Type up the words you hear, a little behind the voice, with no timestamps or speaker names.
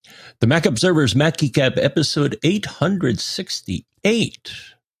The Mac Observer's Mac Geek Gab episode 868.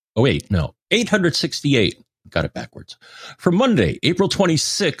 Oh, wait, no, 868. Got it backwards. For Monday, April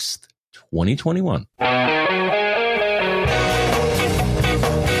 26th, 2021.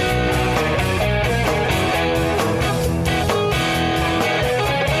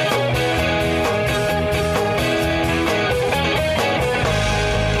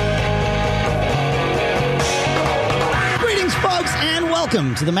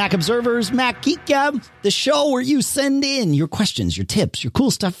 Welcome to the Mac Observer's Mac Geek Gab, the show where you send in your questions, your tips, your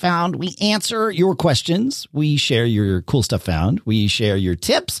cool stuff found. We answer your questions. We share your cool stuff found. We share your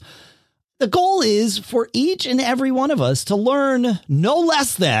tips. The goal is for each and every one of us to learn no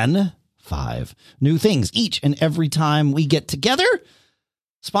less than 5 new things each and every time we get together.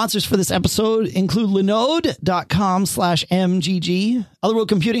 Sponsors for this episode include Linode.com/MGG, Otherworld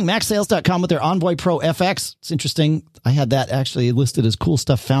Computing, MacSales.com with their Envoy Pro FX. It's interesting. I had that actually listed as cool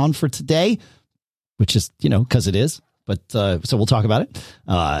stuff found for today, which is, because it is. But so we'll talk about it.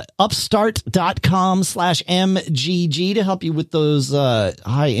 Upstart.com/MGG to help you with those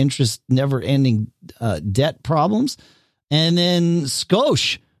high interest, never ending debt problems. And then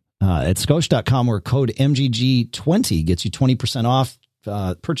Scosche at Scosche.com, where code MGG20 gets you 20% off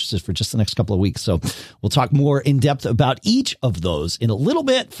purchases for just the next couple of weeks. So we'll talk more in depth about each of those in a little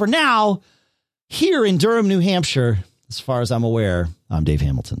bit. For now, here in Durham, New Hampshire, as far as I'm aware, I'm Dave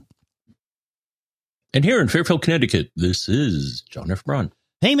Hamilton. And here in Fairfield, Connecticut, this is John F. Braun.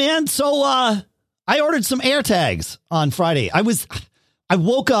 Hey, man. So I ordered some AirTags on Friday. I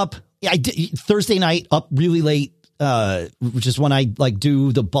woke up Thursday night up really late, which is when I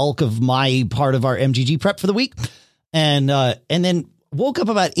do the bulk of my part of our MGG prep for the week. And then woke up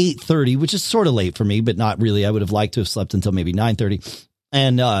about 8:30, which is sort of late for me, but not really. I would have liked to have slept until maybe 9:30,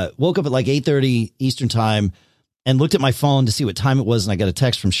 and woke up at 8:30 Eastern time and looked at my phone to see what time it was. And I got a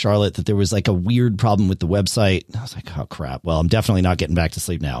text from Charlotte that there was a weird problem with the website. I was like, oh crap. Well, I'm definitely not getting back to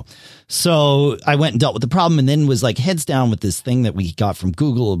sleep now. So I went and dealt with the problem, and then was heads down with this thing that we got from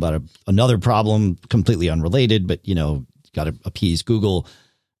Google about another problem completely unrelated, but got to appease Google.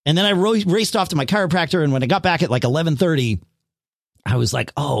 And then I raced off to my chiropractor. And when I got back at 11:30, I was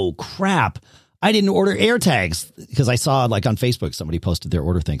like, oh, crap. I didn't order AirTags because I saw on Facebook, somebody posted their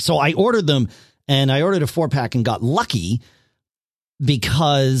order thing. So I ordered them, and I ordered a 4-pack and got lucky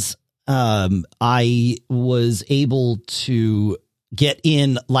because I was able to get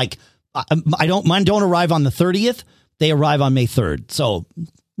in mine don't arrive on the 30th. They arrive on May 3rd. So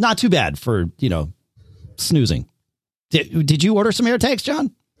not too bad for, snoozing. Did you order some AirTags,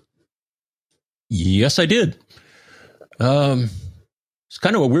 John? Yes, I did. It's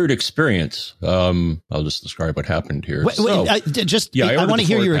kind of a weird experience. I'll just describe what happened here. I want to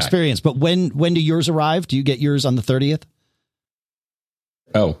hear your experience, but when do yours arrive? Do you get yours on the 30th?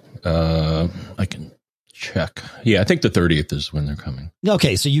 Oh, I can check. Yeah, I think the 30th is when they're coming.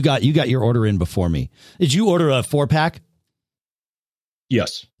 Okay, so you got your order in before me. Did you order a 4-pack?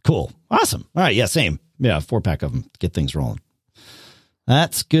 Yes. Cool. Awesome. All right. Yeah, same. Yeah, 4-pack of them. Get things rolling.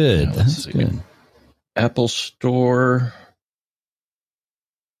 That's good. Now, That's good. Apple Store.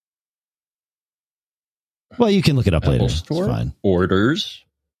 Well, you can look it up later. Store, it's fine. Orders.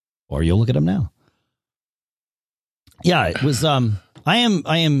 Or you'll look it up now. Yeah, it was, I am,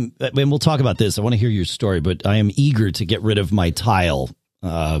 and we'll talk about this. I want to hear your story, but I am eager to get rid of my tile.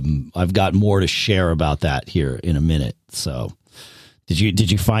 I've got more to share about that here in a minute. So did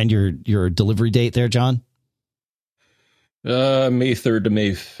you find your delivery date there, John? May 3rd to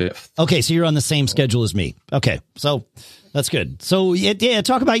May 5th. Okay. So you're on the same schedule as me. Okay. So that's good. So yeah,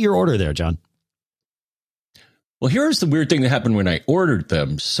 talk about your order there, John. Well, here's the weird thing that happened when I ordered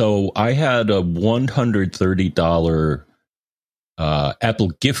them. So I had a $130 Apple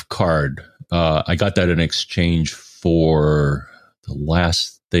gift card. I got that in exchange for the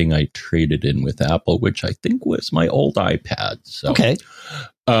last thing I traded in with Apple, which I think was my old iPad. So, okay.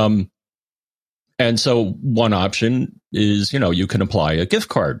 And so one option is, you can apply a gift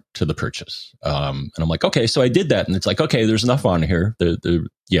card to the purchase. And I'm like, okay, so I did that. And it's okay, there's enough on here. It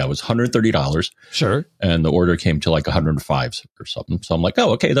was $130. Sure. And the order came to $105 or something. So I'm like,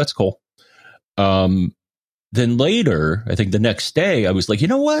 oh, okay, that's cool. Then later, I think the next day, I was like, you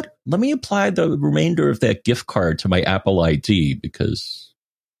know what? Let me apply the remainder of that gift card to my Apple ID because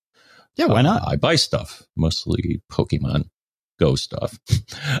yeah, why not? I buy stuff, mostly Pokemon Go stuff.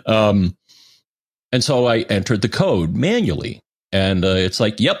 And so I entered the code manually, and it's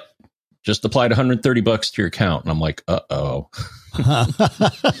yep, just applied $130 to your account. And I'm like, uh-oh.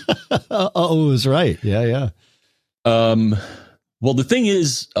 Uh-oh is right. Yeah, yeah. Well, the thing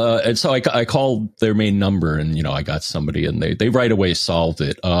is, and so I called their main number, and I got somebody, and they right away solved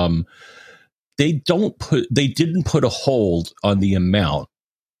it. They didn't put a hold on the amount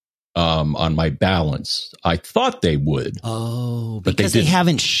on my balance. I thought they would. Oh, because they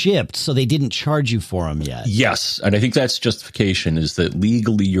haven't shipped, so they didn't charge you for them yet. Yes, and I think that's justification, is that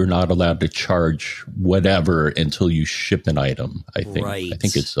legally you're not allowed to charge whatever until you ship an item. I think. Right. I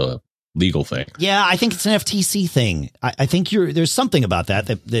think it's a legal thing. Yeah, I think it's an FTC thing. I think there's something about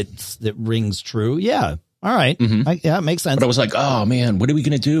that rings true. Yeah. All right. Mm-hmm. Yeah, it makes sense. But I was like, oh man, what are we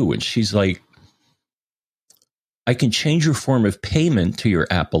going to do? And she's like, I can change your form of payment to your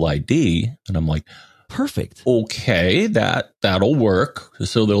Apple ID. And I'm like, perfect. Okay, that'll work.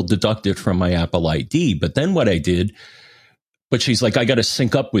 So they'll deduct it from my Apple ID. But then what I did, but she's like, I got to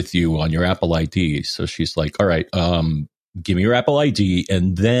sync up with you on your Apple ID. So she's like, all right, give me your Apple ID.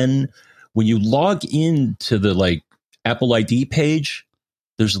 And then when you log into the Apple ID page,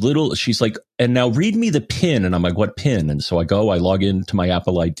 she's like, and now read me the PIN. And I'm like, what PIN? And so I log into my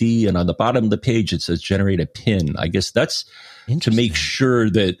Apple ID, and on the bottom of the page, it says generate a PIN. I guess that's to make sure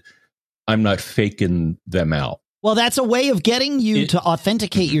that I'm not faking them out. Well, that's a way of getting you to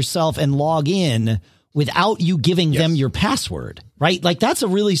authenticate yourself and log in without you giving them your password, right? Like, that's a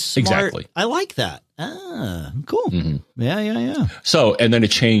really smart. Exactly. I like that. Ah, cool. Mm-hmm. Yeah. So, and then it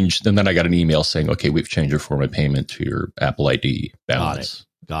changed, and then I got an email saying, okay, we've changed your form of payment to your Apple ID balance.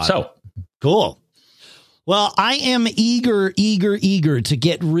 Got it. Cool. Well, I am eager to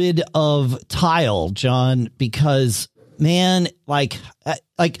get rid of Tile, John, because, man,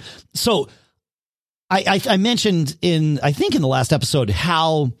 so I mentioned in the last episode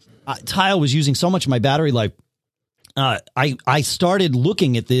how Tile was using so much of my battery life. I started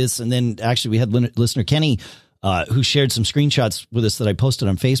looking at this, and then actually we had listener Kenny who shared some screenshots with us that I posted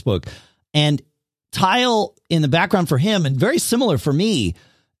on Facebook, and Tile in the background for him, and very similar for me,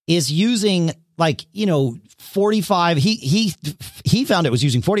 is using 45. He found it was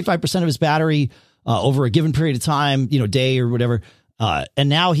using 45% of his battery over a given period of time, day or whatever. And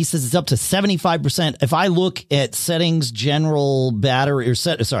now he says it's up to 75%. If I look at settings, general battery, or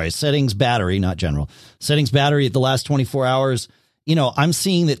settings battery, not general, settings battery at the last 24 hours, I'm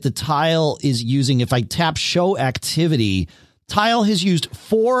seeing that the Tile is using, if I tap show activity, Tile has used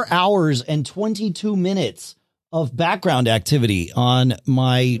 4 hours and 22 minutes of background activity on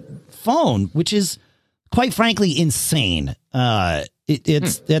my phone, which is quite frankly insane. That's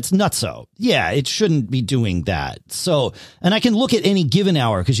nutso. Yeah, it shouldn't be doing that. So, and I can look at any given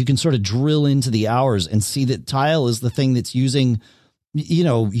hour, because you can sort of drill into the hours and see that Tile is the thing that's using,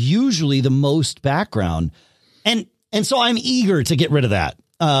 usually the most background. And so I'm eager to get rid of that.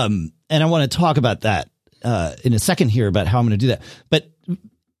 And I want to talk about that in a second here, about how I'm going to do that. But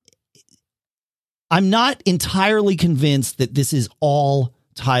I'm not entirely convinced that this is all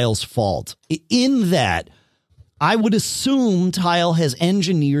Tile's fault, in that I would assume Tile has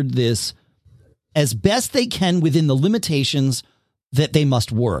engineered this as best they can within the limitations that they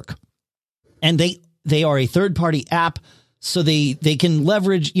must work. And they are a third-party app, so they can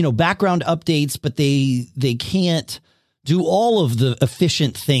leverage, background updates, but they can't do all of the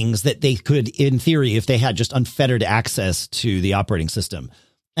efficient things that they could, in theory, if they had just unfettered access to the operating system.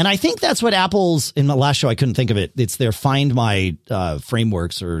 And I think that's what Apple's, in the last show, I couldn't think of it. It's their Find My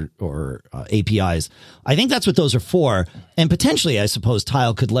frameworks or APIs. I think that's what those are for. And potentially, I suppose,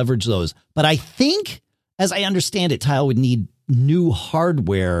 Tile could leverage those. But I think, as I understand it, Tile would need new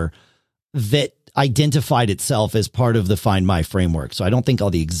hardware that identified itself as part of the Find My framework. So I don't think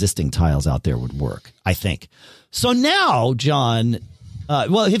all the existing Tiles out there would work, I think. So now, John...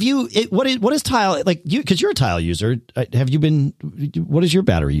 what is Tile like? Because you're a Tile user. What does your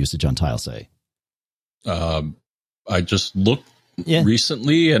battery usage on Tile say? I just looked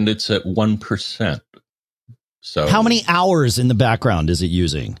recently, and it's at 1%. So how many hours in the background is it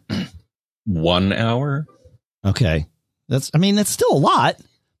using? 1 hour. Okay, that's still a lot.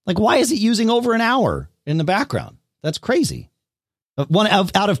 Like, why is it using over an hour in the background? That's crazy. One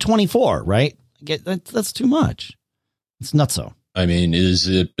out of 24, right? That's too much. It's nutso. Is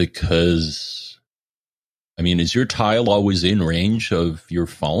it because, is your Tile always in range of your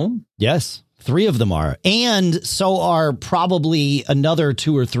phone? Yes, 3 of them are. And so are probably another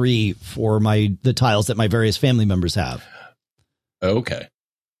 2 or 3 for the Tiles that my various family members have. Okay.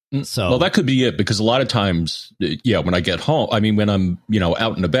 Well, that could be it, because a lot of times, when I get home, when I'm,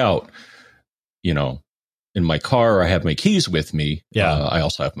 out and about, in my car, I have my keys with me. Yeah. I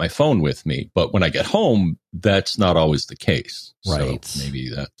also have my phone with me. But when I get home, that's not always the case. Right. So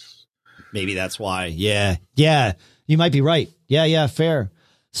maybe that's why. Yeah. You might be right. Yeah. Fair.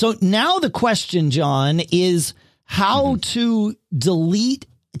 So now the question, John, is how to delete,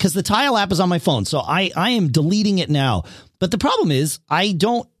 because the Tile app is on my phone. So I am deleting it now. But the problem is I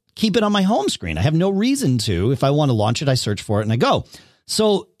don't keep it on my home screen. I have no reason to. If I want to launch it, I search for it and I go.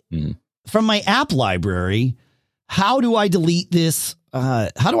 So from my app library, how do I delete this?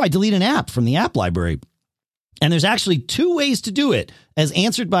 How do I delete an app from the app library? And there's actually two ways to do it, as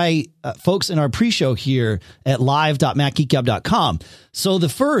answered by folks in our pre-show here at live.macgeekgab.com. So the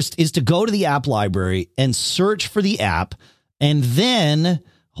first is to go to the app library and search for the app, and then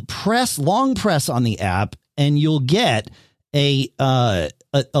long press on the app, and you'll get a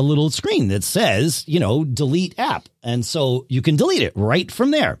little screen that says, delete app. And so you can delete it right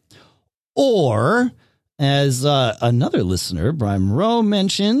from there. Or, as another listener, Brian Moreau,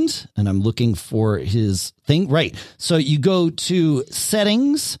 mentioned, and I'm looking for his thing. Right. So you go to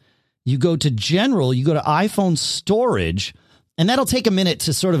settings, you go to general, you go to iPhone storage, and that'll take a minute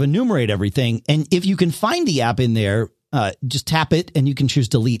to sort of enumerate everything. And if you can find the app in there, just tap it and you can choose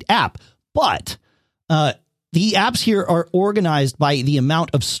delete app. But the apps here are organized by the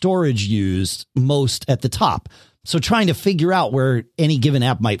amount of storage used most at the top. So trying to figure out where any given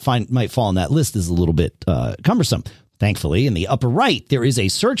app might fall on that list is a little bit cumbersome. Thankfully, in the upper right, there is a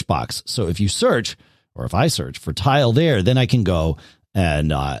search box. So if you search, or if I search for Tile there, then I can go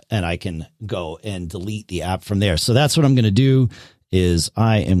and I can go and delete the app from there. So that's what I'm going to do. Is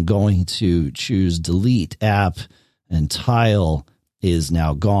I am going to choose delete app, and Tile is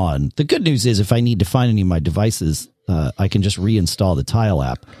now gone. The good news is, if I need to find any of my devices, I can just reinstall the Tile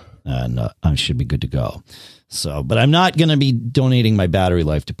app, and I should be good to go. So, but I'm not going to be donating my battery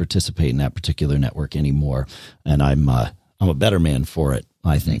life to participate in that particular network anymore. And I'm a better man for it,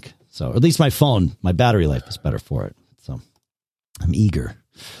 I think. So, at least my battery life is better for it. So I'm eager.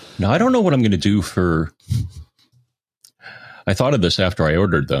 Now, I don't know what I'm going to do for, I thought of this after I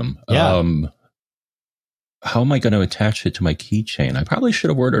ordered them. Yeah. How am I going to attach it to my keychain? I probably should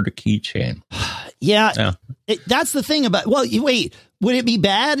have ordered a keychain. Yeah. That's the thing about, wait, would it be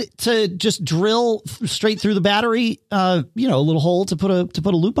bad to just drill straight through the battery, a little hole to put a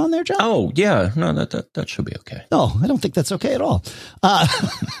loop on there, John? Oh, yeah. No, that should be okay. No, I don't think that's okay at all.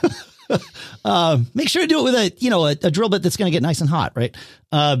 Make sure to do it with a drill bit that's going to get nice and hot, right?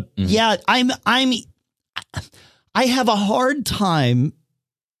 Yeah, I have a hard time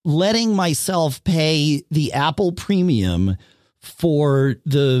letting myself pay the Apple Premium for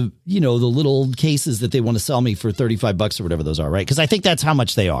the little cases that they want to sell me for $35 or whatever those are, right? Because I think that's how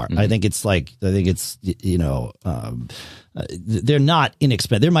much they are. I think it's they're not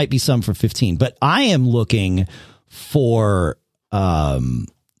inexpensive. There might be some for 15, but I am looking for where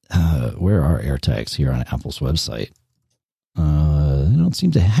are AirTags here on Apple's website? They don't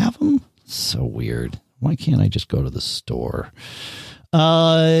seem to have them. So weird. Why can't I just go to the store?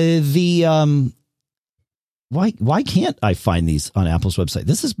 Why can't I find these on Apple's website?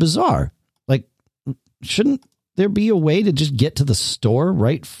 This is bizarre. Like, shouldn't there be a way to just get to the store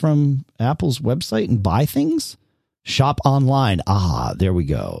right from Apple's website and buy things? Shop online. Ah, there we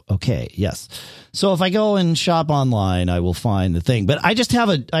go. Okay. Yes. So if I go and shop online, I will find the thing, but I just have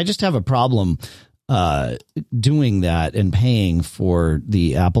a problem, doing that and paying for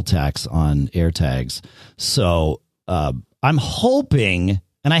the Apple tax on AirTags. So, I'm hoping,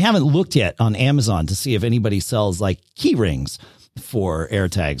 and I haven't looked yet on Amazon to see if anybody sells like key rings for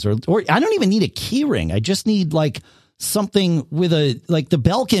AirTags, or I don't even need a key ring. I just need like something with the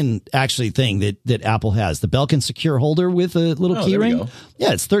Belkin actually thing that Apple has, the Belkin secure holder with a little key ring.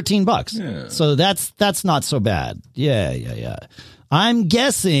 Yeah, it's $13. Yeah. So that's not so bad. Yeah. I'm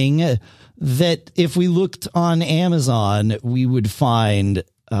guessing that if we looked on Amazon, we would probably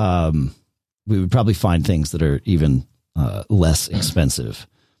find things that are even less expensive.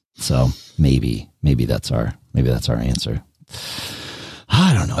 So maybe that's our answer.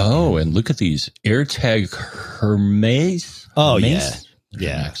 I don't know. Oh, man. And look at these AirTag Hermes. Oh, Hermes?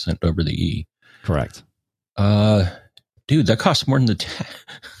 Yeah. An accent over the E. Correct. Dude, that costs more than the tag.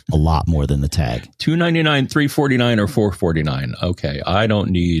 A lot more than the tag. $299, $349, or $449. Okay, I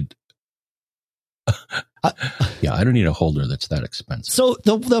don't need. I don't need a holder that's that expensive. So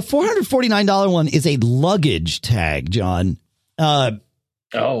the $449 one is a luggage tag, John. All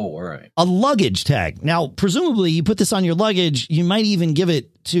right. A luggage tag. Now, presumably, you put this on your luggage, you might even give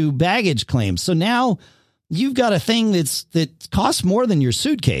it to baggage claims. So now you've got a thing that costs more than your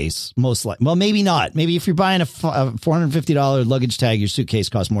suitcase, most likely. Well, maybe not. Maybe if you're buying a $450 luggage tag, your suitcase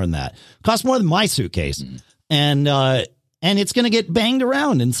costs more than that. Costs more than my suitcase, and it's going to get banged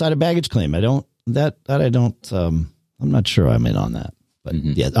around inside a baggage claim. I'm not sure I'm in on that, but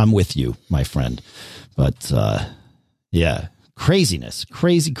yeah, I'm with you, my friend. But yeah. Craziness.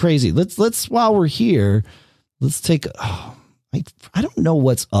 Crazy. Let's while we're here, let's take, I don't know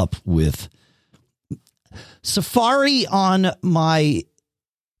what's up with Safari on my,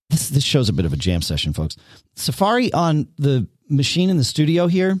 this show's a bit of a jam session, folks. Safari on the machine in the studio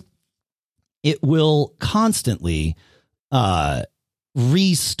here, it will constantly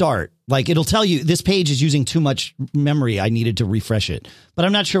restart. Like it'll tell you this page is using too much memory. I needed to refresh it, but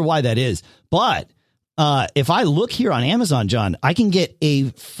I'm not sure why that is. But if I look here on Amazon, John, I can get a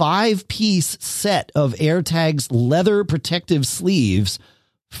 5-piece set of AirTags leather protective sleeves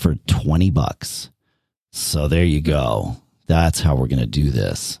for $20. So there you go. That's how we're going to do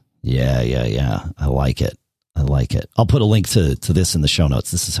this. Yeah. I like it. I'll put a link to this in the show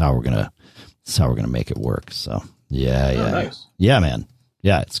notes. This is how we're going to make it work. So yeah. Nice. Yeah, man.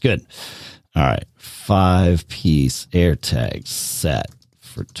 Yeah, it's good. All right. 5-piece AirTags set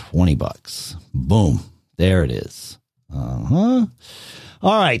for $20. Boom. There it is. All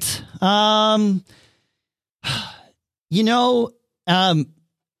right. I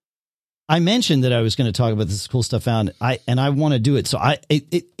mentioned that I was going to talk about this cool stuff found. I want to do it. So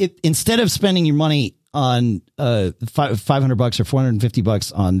instead of spending your money on $500 or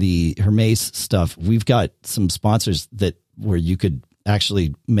 $450 on the Hermes stuff, we've got some sponsors where you could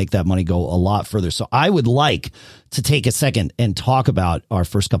actually make that money go a lot further. So I would like to take a second and talk about our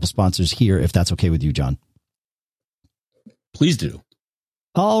first couple sponsors here, if that's okay with you, John. Please do.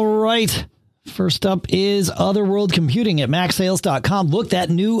 All right. First up is Otherworld Computing at MacSales.com. Look,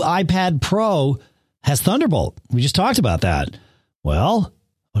 that new iPad Pro has Thunderbolt. We just talked about that. Well,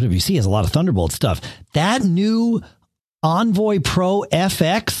 OWC has a lot of Thunderbolt stuff. That new Envoy Pro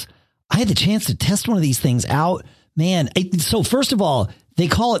FX, I had the chance to test one of these things out. Man, so first of all, they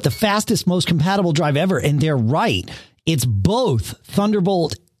call it the fastest, most compatible drive ever, and they're right. It's both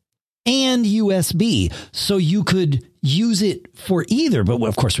Thunderbolt and USB, so you could use it for either. But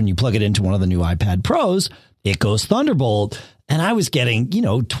of course, when you plug it into one of the new iPad Pros, it goes Thunderbolt. And I was getting,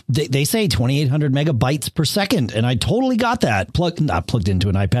 they say 2,800 megabytes per second. And I totally got that not plugged into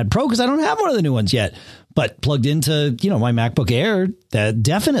an iPad Pro because I don't have one of the new ones yet, but plugged into, my MacBook Air that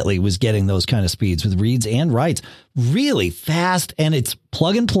definitely was getting those kind of speeds with reads and writes. Really fast. And it's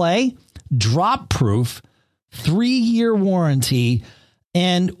plug and play, drop proof, 3-year warranty,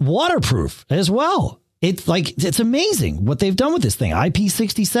 and waterproof as well. It's amazing what they've done with this thing.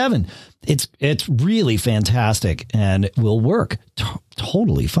 IP67. It's really fantastic and will work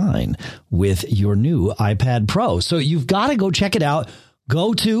totally fine with your new iPad Pro. So you've got to go check it out.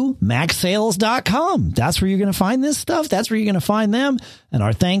 Go to MacSales.com. That's where you're going to find this stuff. That's where you're going to find them. And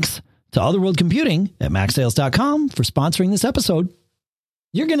our thanks to Otherworld Computing at MacSales.com for sponsoring this episode.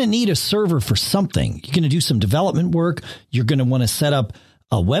 You're going to need a server for something. You're going to do some development work. You're going to want to set up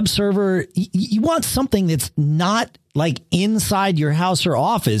a web server. You want something that's not like inside your house or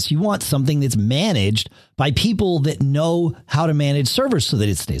office. You want something that's managed by people that know how to manage servers so that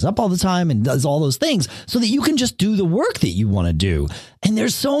it stays up all the time and does all those things so that you can just do the work that you want to do. And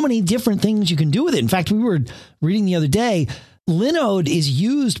there's so many different things you can do with it. In fact, we were reading the other day, Linode is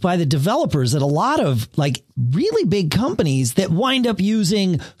used by the developers at a lot of really big companies that wind up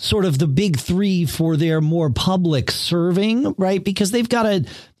using sort of the big three for their more public serving, right? Because they've got to,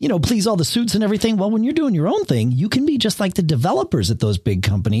 please all the suits and everything. Well, when you're doing your own thing, you can be just like the developers at those big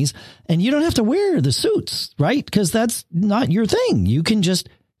companies and you don't have to wear the suits, right? Because that's not your thing. You can just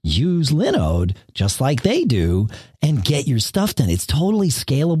use Linode just like they do and get your stuff done. It's totally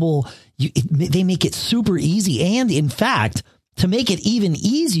scalable. They make it super easy. And in fact, to make it even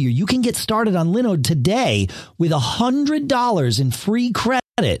easier, you can get started on Linode today with $100 in free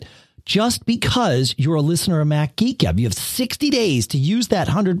credit just because you're a listener of Mac Geek Gab. You have 60 days to use that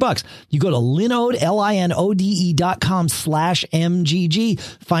 $100. You go to Linode, linode.com/MGG.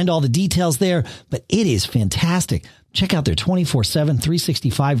 Find all the details there, but it is fantastic. Check out their 24/7,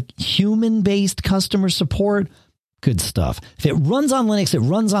 365 human-based customer support. Good stuff. If it runs on Linux, it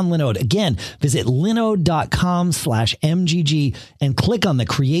runs on Linode. Again, visit linode.com/MGG and click on the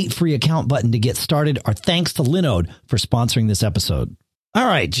Create Free Account button to get started. Our thanks to Linode for sponsoring this episode. All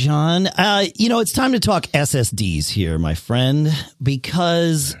right, John, it's time to talk SSDs here, my friend,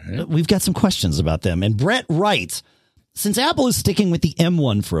 because we've got some questions about them. And Brett writes, since Apple is sticking with the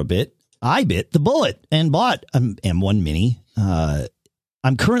M1 for a bit, I bit the bullet and bought an M1 Mini.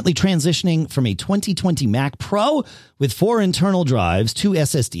 I'm currently transitioning from a 2020 Mac Pro with 4 internal drives, 2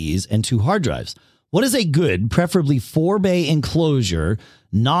 SSDs, and 2 hard drives. What is a good, preferably 4-bay enclosure,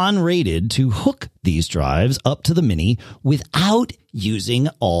 non-rated, to hook these drives up to the Mini without using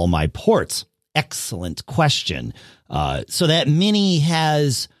all my ports? Excellent question. So that Mini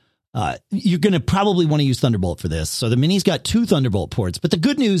has... you're going to probably want to use Thunderbolt for this. So the Mini's got 2 Thunderbolt ports, but the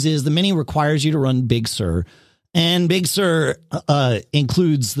good news is the Mini requires you to run Big Sur. And Big Sur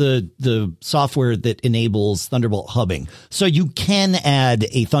includes the software that enables Thunderbolt hubbing. So you can add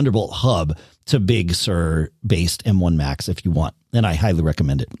a Thunderbolt hub to Big Sur based M1 Max if you want. And I highly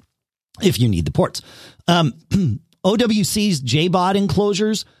recommend it if you need the ports. OWC's JBOD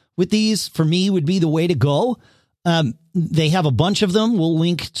enclosures with these, for me, would be the way to go. They have a bunch of them. We'll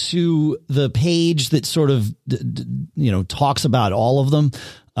link to the page that sort of, talks about all of them.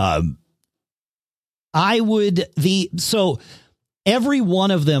 So every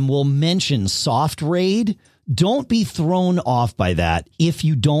one of them will mention soft RAID. Don't be thrown off by that if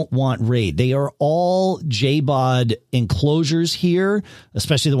you don't want RAID. They are all JBOD enclosures here,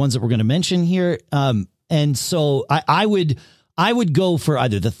 especially the ones that we're going to mention here. And so I would go for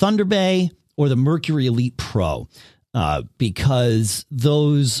either the Thunder Bay or the Mercury Elite Pro, because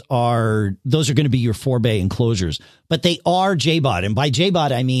those are going to be your 4-bay enclosures, but they are JBOD. And by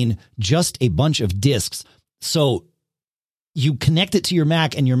JBOD, I mean just a bunch of disks. So you connect it to your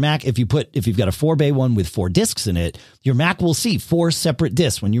Mac, and your Mac, if you've got a 4-bay one with 4 disks in it, your Mac will see 4 separate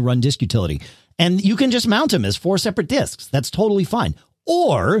disks when you run Disk Utility, and you can just mount them as 4 separate disks. That's totally fine.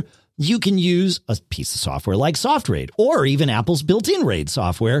 Or you can use a piece of software like SoftRAID, or even Apple's built-in RAID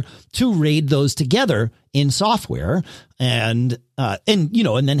software to RAID those together in software, and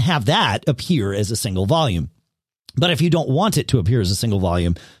then have that appear as a single volume. But if you don't want it to appear as a single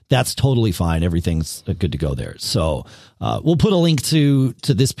volume, that's totally fine. Everything's good to go there. So we'll put a link to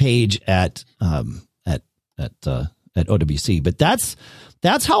this page at OWC. But that's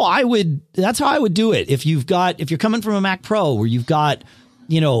how I would do it. If you're coming from a Mac Pro where you've got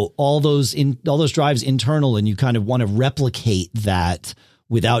all those drives internal, and you kind of want to replicate that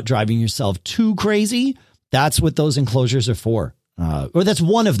without driving yourself too crazy, that's what those enclosures are for. Or that's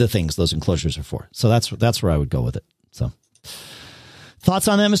one of the things those enclosures are for. So that's where I would go with it. So thoughts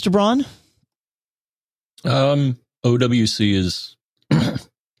on that, Mr. Braun? OWC is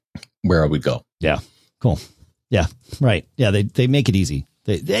where I would go. Yeah. Cool. Yeah. Right. Yeah. They make it easy.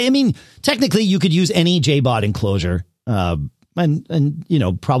 I mean, technically you could use any JBOD enclosure, and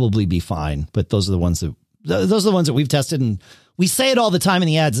probably be fine. But those are the ones that we've tested, and we say it all the time in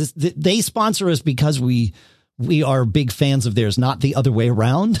the ads. They sponsor us because we are big fans of theirs, not the other way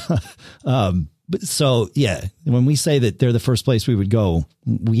around. But so, yeah, when we say that they're the first place we would go,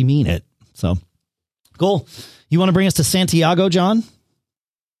 we mean it. So cool. You want to bring us to Santiago, John?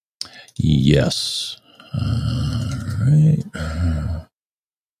 Yes. All right.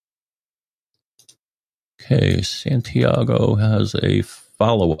 Okay. Santiago has a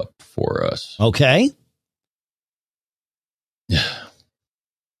follow-up for us. Okay. Yeah.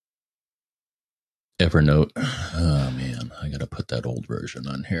 Evernote. Oh man, I gotta put that old version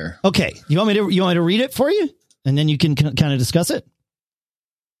on here. Okay, you want me to read it for you, and then you can kind of discuss it.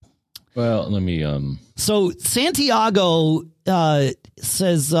 Well, let me. So Santiago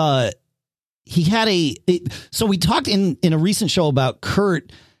says he had so we talked in a recent show about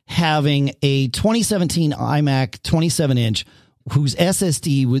Kurt having a 2017 iMac 27-inch whose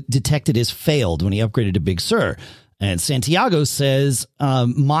SSD detected as failed when he upgraded to Big Sur. And Santiago says,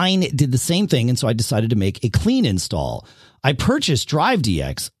 mine did the same thing, and so I decided to make a clean install. I purchased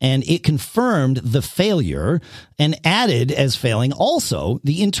DriveDX, and it confirmed the failure and added as failing also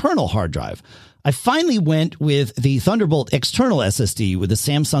the internal hard drive. I finally went with the Thunderbolt external SSD with the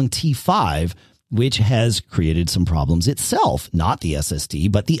Samsung T5, which has created some problems itself. Not the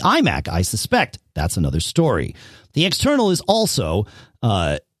SSD, but the iMac, I suspect. That's another story. The external is also...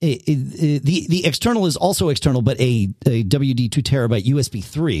 the external is also external, but a WD 2 terabyte USB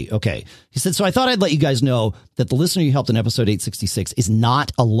 3. Okay. He said, so I thought I'd let you guys know that the listener you helped in episode 866 is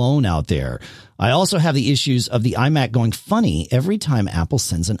not alone out there. I also have the issues of the iMac going funny every time Apple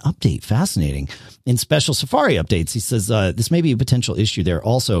sends an update. Fascinating. In special Safari updates, he says, this may be a potential issue there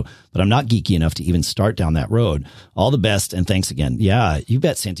also, but I'm not geeky enough to even start down that road. All the best. And thanks again. Yeah, you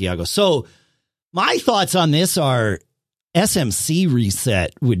bet, Santiago. So my thoughts on this are, SMC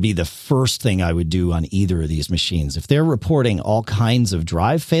reset would be the first thing I would do on either of these machines. If they're reporting all kinds of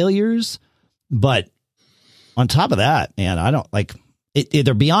drive failures, but on top of that, man, I don't like it.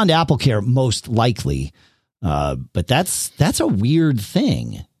 They're beyond AppleCare, most likely. But that's a weird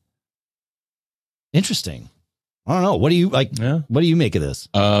thing. Interesting. I don't know. What do you like? Yeah. What do you make of this?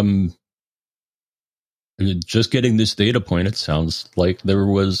 Just getting this data point, it sounds like there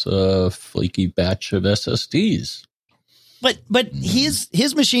was a flaky batch of SSDs. But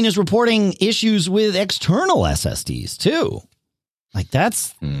his machine is reporting issues with external SSDs too. Like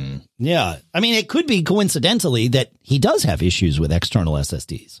that's, yeah. I mean, it could be coincidentally that he does have issues with external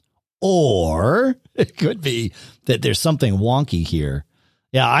SSDs, or it could be that there's something wonky here.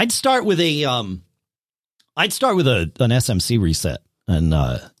 Yeah, I'd start with a I'd start with an SMC reset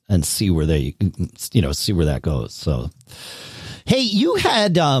and see where see where that goes. So, hey, you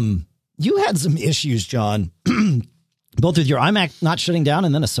had some issues, John, both with your iMac not shutting down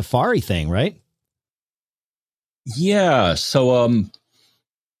and then a Safari thing, right? Yeah. So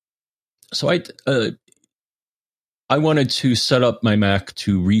I wanted to set up my Mac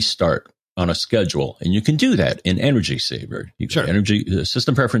to restart on a schedule, and you can do that in Energy Saver. You can Energy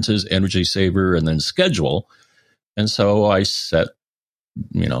System Preferences, Energy Saver, and then Schedule. And so I set,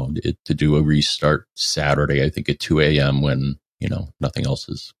 it to do a restart Saturday, I think at 2 a.m. when nothing else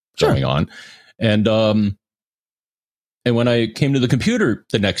is going on, and when I came to the computer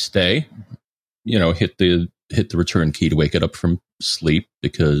the next day, hit the return key to wake it up from sleep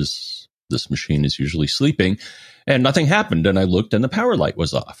because this machine is usually sleeping, and nothing happened. And I looked, and the power light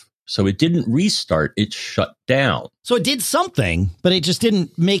was off. So it didn't restart, it shut down. So it did something, but it just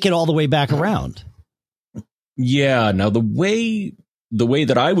didn't make it all the way back around. Yeah. Now the way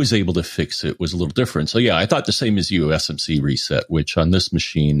that I was able to fix it was a little different. So yeah, I thought the same as you, SMC reset, which on this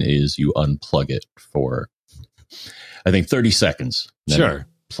machine is you unplug it for, I think, 30 seconds. Sure.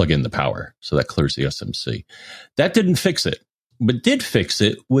 Plug in the power. So that clears the SMC. That didn't fix it. What did fix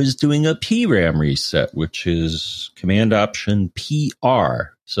it was doing a PRAM reset, which is Command Option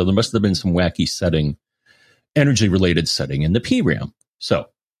PR. So there must have been some wacky setting, energy related setting in the PRAM. So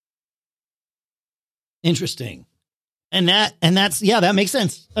interesting. And that's that makes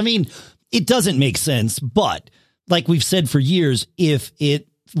sense. I mean, it doesn't make sense, but like we've said for years, if it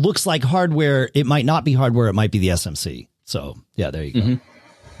looks like hardware, it might not be hardware, it might be the SMC. So yeah, there you go. Mm-hmm.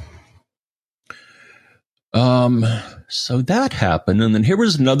 So that happened. And then here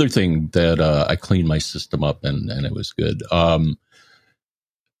was another thing that, I cleaned my system up and it was good.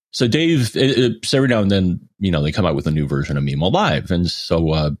 So Dave, every now and then, they come out with a new version of Mimo Live. And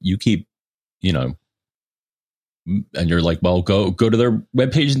so, you keep, and you're like, well, go to their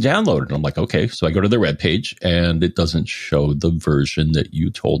webpage and download it. And I'm like, okay. So I go to their webpage and it doesn't show the version that you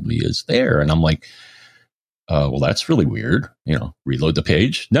told me is there. And I'm like, well, that's really weird. Reload the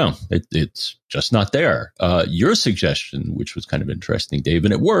page. No, it's just not there. Your suggestion, which was kind of interesting, Dave,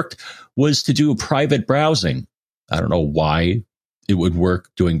 and it worked, was to do private browsing. I don't know why it would work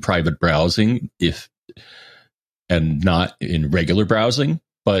doing private browsing and not in regular browsing,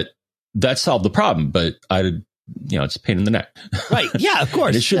 but that solved the problem. But it's a pain in the neck. Right. Yeah, of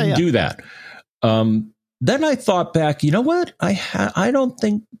course. It shouldn't do that. Then I thought back, you know what? I don't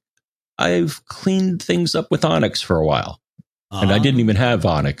think I've cleaned things up with Onyx for a while. And I didn't even have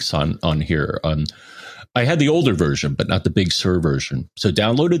Onyx on here. I had the older version, but not the Big Sur version. So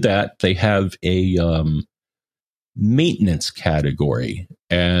downloaded that. They have a maintenance category.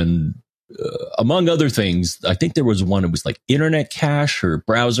 And among other things, I think there was one, it was like internet cache or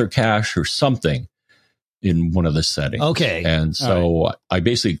browser cache or something in one of the settings. Okay. And so I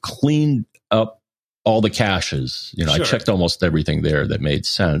basically cleaned up all the caches. Sure. I checked almost everything there that made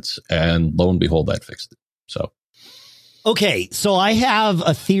sense. And lo and behold, that fixed it. So. Okay. So I have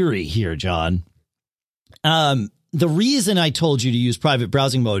a theory here, John. The reason I told you to use private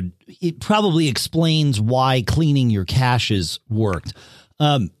browsing mode, it probably explains why cleaning your caches worked.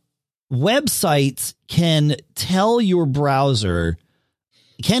 Websites can tell your browser,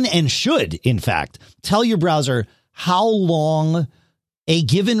 can and should, in fact, tell your browser how long a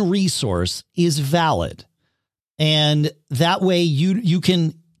given resource is valid. And that way you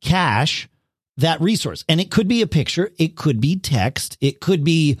can cache that resource. And it could be a picture. It could be text. It could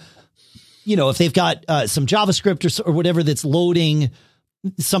be, if they've got some JavaScript or whatever that's loading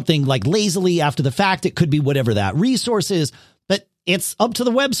something like lazily after the fact, it could be whatever that resource is. But it's up to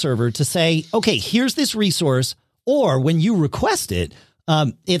the web server to say, okay, here's this resource. Or when you request it,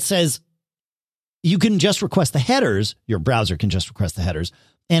 it says you can just request the headers. Your browser can just request the headers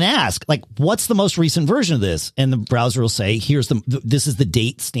and ask, like, what's the most recent version of this? And the browser will say, this is the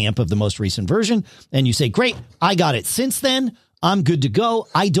date stamp of the most recent version. And you say, great, I got it since then. I'm good to go.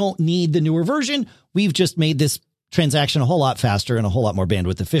 I don't need the newer version. We've just made this transaction a whole lot faster and a whole lot more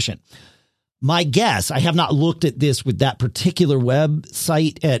bandwidth efficient. My guess, I have not looked at this with that particular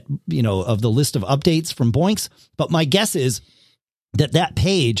website of the list of updates from Boinks, but my guess is that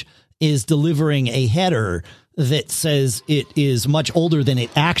page is delivering a header that says it is much older than it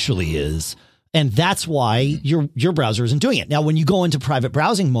actually is. And that's why your browser isn't doing it. Now, when you go into private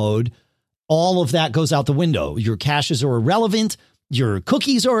browsing mode, all of that goes out the window. Your caches are irrelevant. Your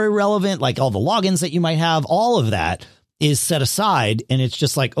cookies are irrelevant, like all the logins that you might have. All of that is set aside. And it's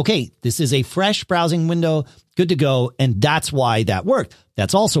just like, okay, this is a fresh browsing window, good to go. And that's why that worked.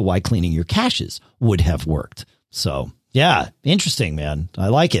 That's also why cleaning your caches would have worked. So, yeah, interesting, man. I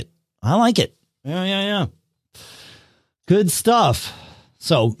like it. Yeah. Good stuff.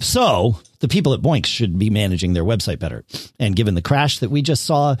 So the people at Boink should be managing their website better. And given the crash that we just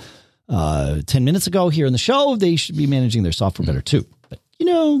saw 10 minutes ago here in the show, they should be managing their software better too. But,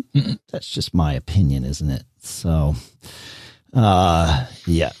 that's just my opinion, isn't it? So,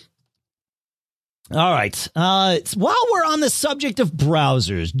 yeah. All right. While we're on the subject of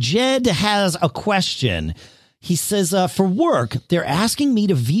browsers, Jed has a question. He says, for work, they're asking me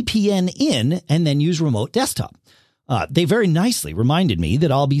to VPN in and then use remote desktop. They very nicely reminded me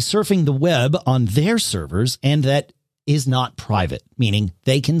that I'll be surfing the web on their servers and that is not private, meaning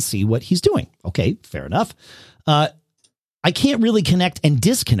they can see what he's doing. Okay, fair enough. I can't really connect and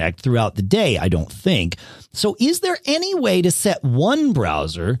disconnect throughout the day, I don't think. So is there any way to set one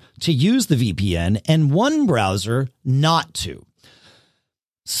browser to use the VPN and one browser not to?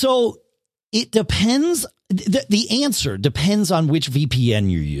 So it depends. The answer depends on which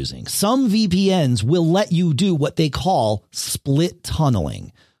VPN you're using. Some VPNs will let you do what they call split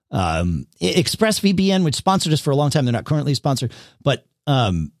tunneling. ExpressVPN, which sponsored us for a long time, they're not currently sponsored, but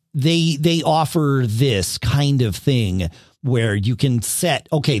they offer this kind of thing where you can set,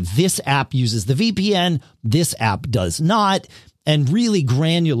 okay, this app uses the VPN, this app does not, and really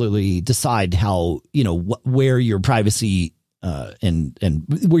granularly decide how, where your privacy and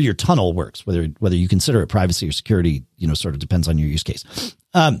where your tunnel works, whether you consider it privacy or security, sort of depends on your use case.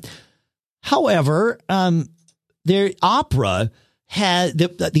 However, their Opera has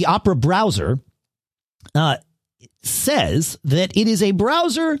the Opera browser says that it is a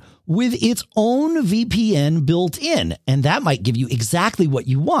browser with its own VPN built in, and that might give you exactly what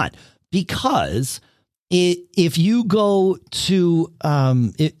you want, because if you go to,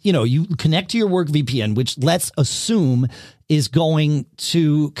 you connect to your work VPN, which let's assume is going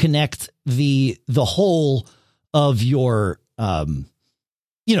to connect the whole of your,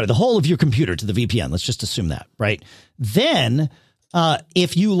 the whole of your computer to the VPN. Let's just assume that, right? Then,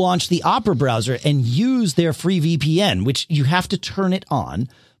 if you launch the Opera browser and use their free VPN, which you have to turn it on,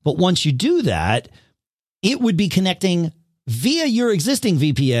 but once you do that, it would be connecting via your existing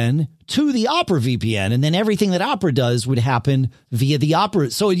VPN to the Opera VPN, and then everything that Opera does would happen via the Opera.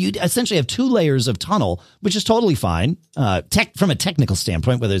 So you essentially have two layers of tunnel, which is totally fine. From a technical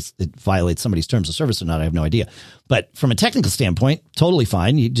standpoint, whether it violates somebody's terms of service or not, I have no idea. But from a technical standpoint, totally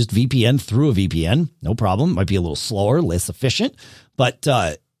fine. You just VPN through a VPN, no problem. Might be a little slower, less efficient, but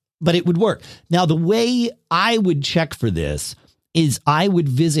it would work. Now, the way I would check for this is I would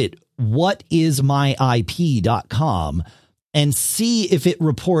visit whatismyip.com and see if it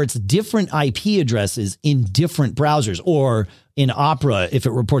reports different IP addresses in different browsers, or in Opera, if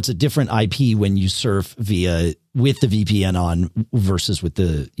it reports a different IP when you surf with the VPN on versus with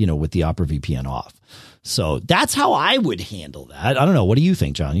the Opera VPN off. So that's how I would handle that. I don't know. What do you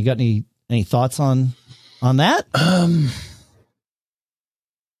think, John? You got any thoughts on that?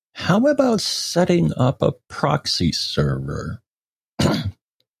 How about setting up a proxy server?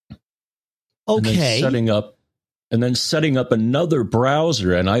 Okay. And then setting up another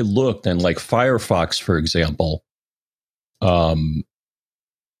browser. And I looked, and like Firefox, for example,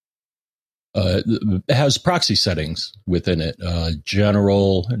 has proxy settings within it,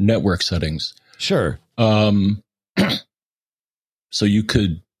 general network settings. Sure. So you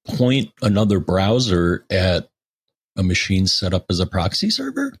could point another browser at a machine set up as a proxy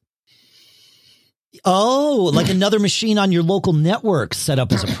server. Oh, like another machine on your local network set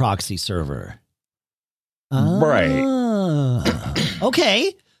up as a proxy server. Right.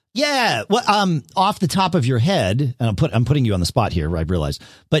 Okay. Yeah. Well, off the top of your head, and I'm putting you on the spot here, I realize,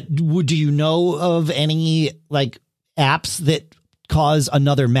 but do you know of any like apps that cause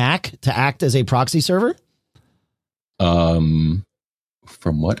another Mac to act as a proxy server? From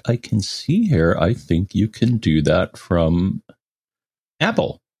what I can see here, I think you can do that from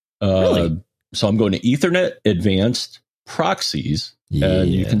Apple. Really? So I'm going to Ethernet Advanced Proxies, and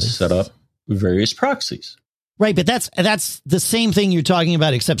you can set up various proxies. Right, but that's the same thing you're talking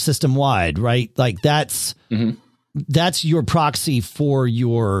about, except system wide, right? Like that's your proxy for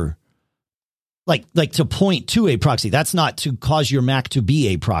your like to point to a proxy. That's not to cause your Mac to be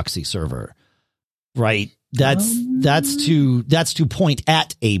a proxy server, right? That's to point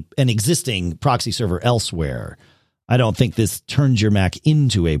at an existing proxy server elsewhere. I don't think this turns your Mac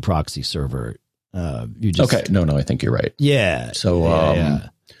into a proxy server. You just okay. No, I think you're right. Yeah. So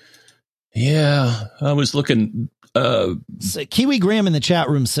yeah, I was looking. So Kiwi Graham in the chat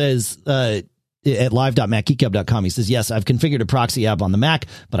room says at live.macgeekgab.com, he says, yes, I've configured a proxy app on the Mac,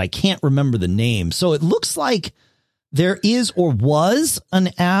 but I can't remember the name. So it looks like there is or was an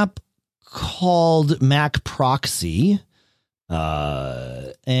app called Mac Proxy.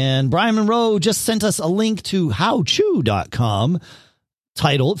 And Brian Monroe just sent us a link to howchew.com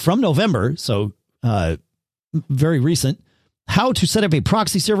titled from November. So, very recent, how to set up a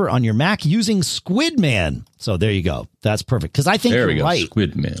proxy server on your Mac using Squidman. So there you go. That's perfect. Cause I think you're right.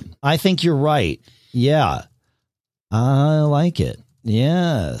 Squidman. I think you're right. Yeah. I like it.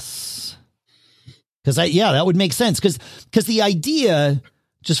 Yes. Cause that would make sense. Cause the idea,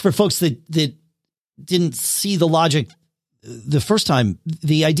 just for folks that didn't see the logic the first time,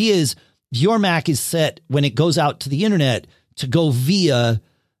 the idea is your Mac is set when it goes out to the internet to go via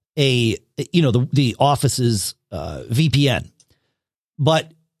the office's VPN.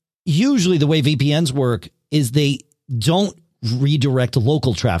 But usually the way VPNs work is they don't redirect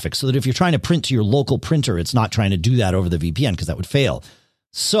local traffic, so that if you're trying to print to your local printer, it's not trying to do that over the VPN because that would fail.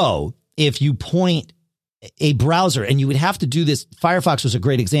 So if you point a browser, and you would have to do this, Firefox was a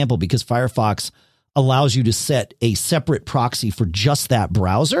great example because Firefox allows you to set a separate proxy for just that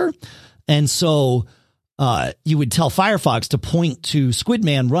browser. And so you would tell Firefox to point to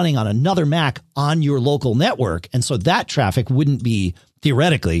Squidman running on another Mac on your local network. And so that traffic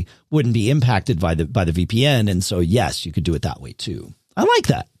theoretically wouldn't be impacted by the VPN. And so, yes, you could do it that way too. I like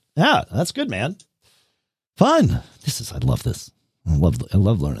that. Yeah, that's good, man. Fun. I love this. I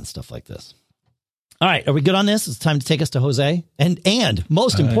love learning stuff like this. All right. Are we good on this? It's time to take us to Jose. And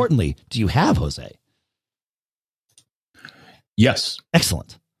most importantly, do you have Jose? Yes.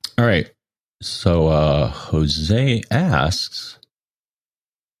 Excellent. All right. So Jose asks,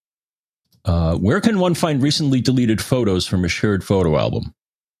 where can one find recently deleted photos from a shared photo album?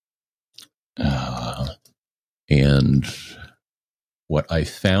 And what I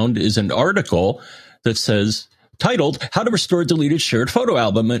found is an article that says, titled, How to Restore Deleted Shared Photo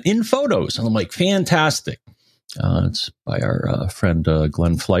Album in Photos. And I'm like, fantastic. It's by our friend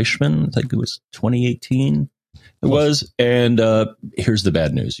Glenn Fleischman. I think it was 2018. It was. And here's the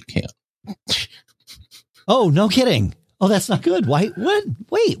bad news. You can't. Oh, no kidding. Oh, that's not good. Why? What?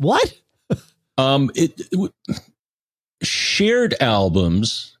 Wait, what? Shared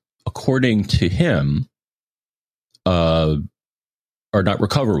albums, according to him, are not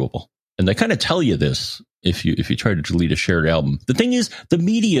recoverable. And they kind of tell you this if you try to delete a shared album. The thing is, the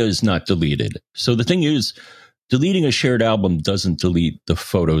media is not deleted. So the thing is, deleting a shared album doesn't delete the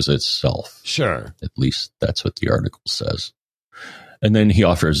photos itself. Sure. At least that's what the article says. And then he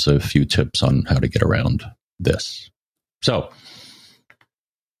offers a few tips on how to get around this. So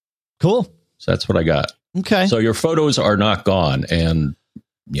cool. So that's what I got. Okay. So your photos are not gone, and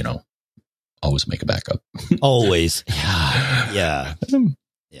always make a backup. Always. Yeah.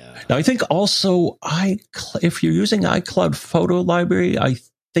 Yeah. Now I think also if you're using iCloud Photo Library, I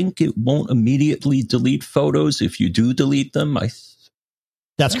think it won't immediately delete photos if you do delete them.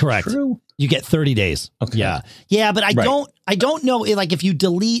 That's correct. True? You get 30 days. Okay. Yeah. Yeah, but I don't know, like, if you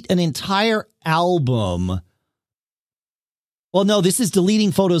delete an entire album. Well, no, this is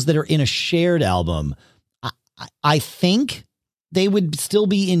deleting photos that are in a shared album. I think they would still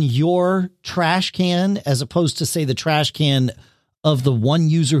be in your trash can as opposed to, say, the trash can of the one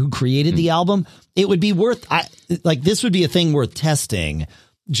user who created the album. It would be this would be a thing worth testing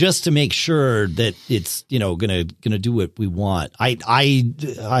just to make sure that it's, gonna do what we want.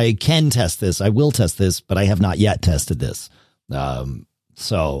 I can test this. I will test this, but I have not yet tested this.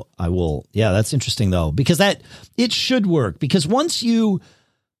 So I will. Yeah, that's interesting though, because it should work, because once you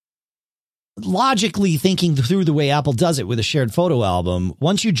logically thinking through the way Apple does it with a shared photo album,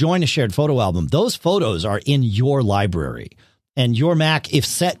 once you join a shared photo album, those photos are in your library, and your Mac, if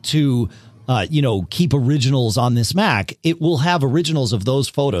set to keep originals on this Mac, it will have originals of those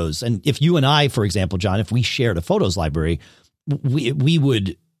photos. And if you and I, for example, John, if we shared a photos library,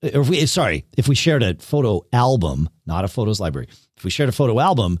 if we shared a photo album, not a photos library, if we shared a photo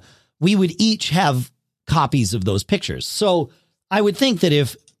album, we would each have copies of those pictures. So I would think that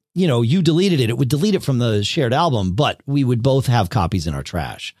if, you deleted it, it would delete it from the shared album, but we would both have copies in our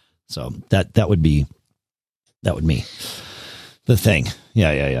trash. So that would be the thing.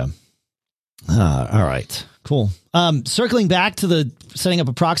 Yeah. All right, cool. Circling back to the setting up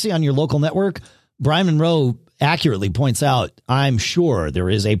a proxy on your local network, Brian Monroe accurately points out, I'm sure there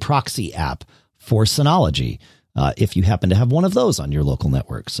is a proxy app for Synology if you happen to have one of those on your local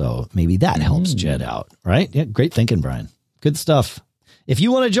network. So maybe that helps Jed out, right? Yeah, great thinking, Brian. Good stuff. If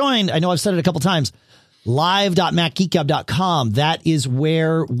you want to join, I know I've said it a couple times, live.macgeekgab.com. That is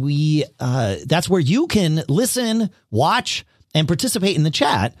where that's where you can listen, watch, and participate in the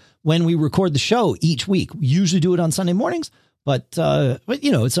chat when we record the show each week. We usually do it on Sunday mornings, But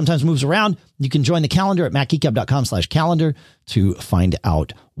it sometimes moves around. You can join the calendar at macgeekgab.com/calendar to find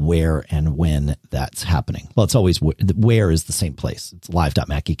out where and when that's happening. Well, it's always where is the same place. It's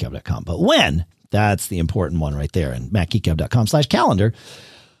live.macgeekgab.com. But when, that's the important one right there. And macgeekgab.com/calendar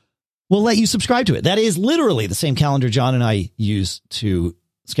will let you subscribe to it. That is literally the same calendar John and I use to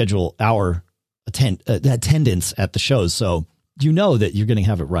schedule our attendance at the shows. So you know that you're going to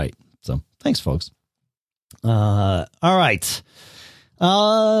have it right. So thanks, folks. All right.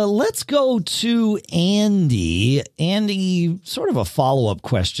 Let's go to Andy. Andy, sort of a follow-up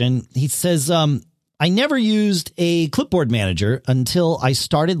question. He says, I never used a clipboard manager until I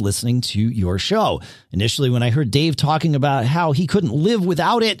started listening to your show. Initially, when I heard Dave talking about how he couldn't live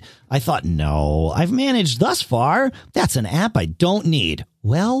without it, I thought, no, I've managed thus far. That's an app I don't need.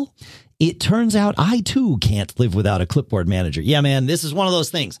 Well, it turns out I too can't live without a clipboard manager. Yeah, man, this is one of those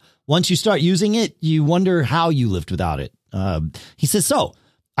things. Once you start using it, you wonder how you lived without it. He says, so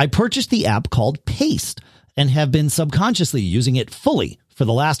I purchased the app called Paste and have been subconsciously using it fully for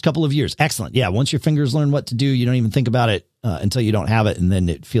the last couple of years. Excellent. Yeah. Once your fingers learn what to do, you don't even think about it until you don't have it. And then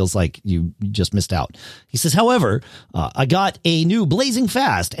it feels like you just missed out. He says, however, I got a new blazing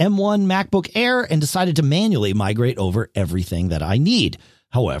fast M1 MacBook Air and decided to manually migrate over everything that I need.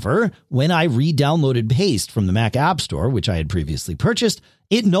 However, when I re-downloaded Paste from the Mac App Store, which I had previously purchased,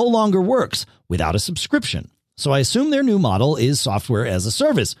 it no longer works without a subscription. So I assume their new model is software as a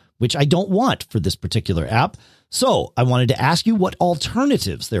service, which I don't want for this particular app. So I wanted to ask you what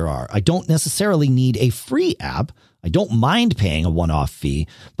alternatives there are. I don't necessarily need a free app. I don't mind paying a one-off fee,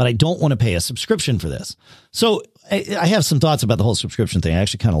 but I don't want to pay a subscription for this. So I have some thoughts about the whole subscription thing. I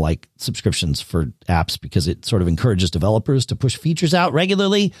actually kind of like subscriptions for apps because it sort of encourages developers to push features out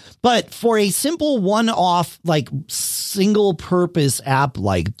regularly. But for a simple one-off, like single purpose app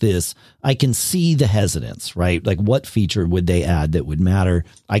like this, I can see the hesitance, right? Like what feature would they add that would matter?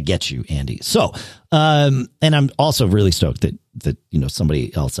 I get you, Andy. So, and I'm also really stoked that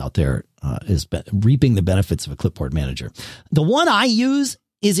somebody else out there is reaping the benefits of a clipboard manager. The one I use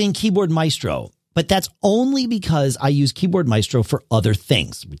is in Keyboard Maestro. But that's only because I use Keyboard Maestro for other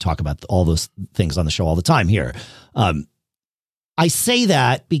things. We talk about all those things on the show all the time here. I say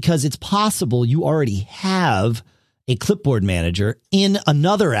that because it's possible you already have a clipboard manager in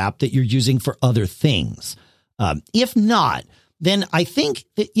another app that you're using for other things. If not, then I think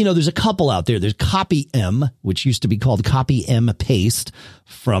that, there's a couple out there. There's CopyM, which used to be called CopyM Paste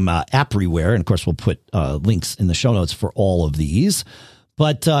from Appreware. And of course, we'll put links in the show notes for all of these.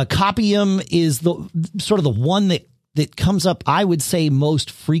 But CopyM is the sort of the one that comes up, I would say,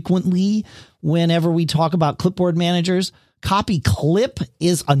 most frequently whenever we talk about clipboard managers. CopyClip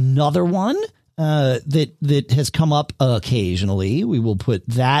is another one that has come up occasionally. We will put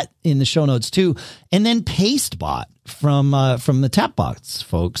that in the show notes too. And then PasteBot from the Tapbox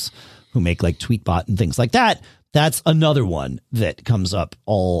folks who make like Tweetbot and things like that. That's another one that comes up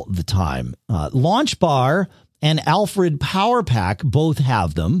all the time. LaunchBar and Alfred PowerPack both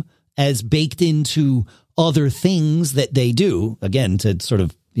have them as baked into other things that they do, again, to sort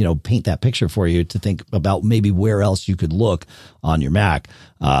of, paint that picture for you to think about maybe where else you could look on your Mac.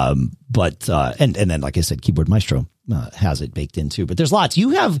 And then, like I said, Keyboard Maestro has it baked in too. But there's lots.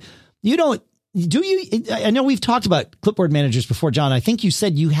 I know we've talked about clipboard managers before, John. I think you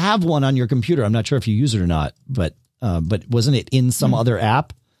said you have one on your computer. I'm not sure if you use it or not, but wasn't it in some other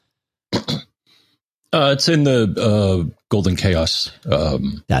app? It's in the Golden Chaos.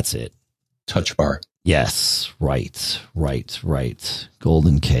 That's it. Touch bar. Yes. Right.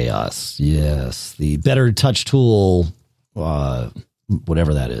 Golden Chaos. Yes. The better touch tool,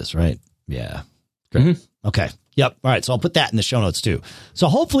 whatever that is. Right. Yeah. Great. Mm-hmm. Okay. Yep. All right. So I'll put that in the show notes too. So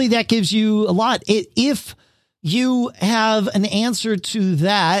hopefully that gives you a lot. If you have an answer to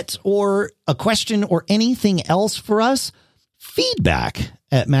that or a question or anything else for us, feedback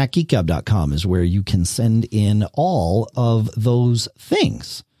at MacGeekGab.com is where you can send in all of those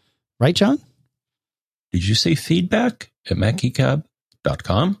things. Right, John? Did you say feedback at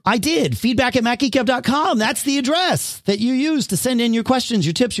MacGeekGab.com? I did. Feedback at MacGeekGab.com. That's the address that you use to send in your questions,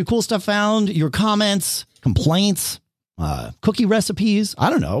 your tips, your cool stuff found, your comments, complaints, cookie recipes. I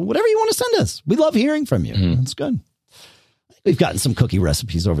don't know. Whatever you want to send us. We love hearing from you. Mm-hmm. That's good. We've gotten some cookie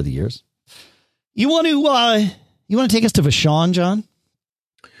recipes over the years. You want to take us to Vishon, John?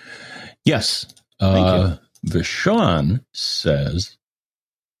 Yes. Vishon says,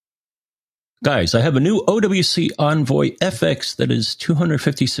 guys, I have a new OWC Envoy FX that is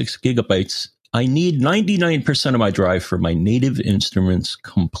 256 gigabytes. I need 99% of my drive for my Native Instruments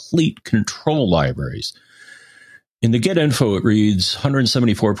complete control libraries. In the get info, it reads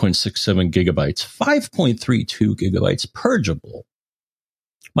 174.67 gigabytes, 5.32 gigabytes purgeable.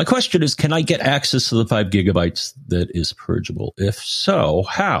 My question is, can I get access to the 5 gigabytes that is purgeable? If so,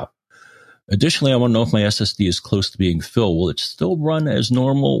 how? Additionally, I want to know if my SSD is close to being filled. Will it still run as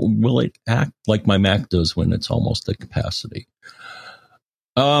normal? Will it act like my Mac does when it's almost at capacity?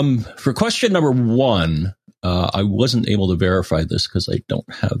 For question number 1, I wasn't able to verify this because I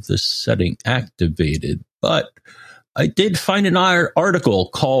don't have this setting activated, but I did find an article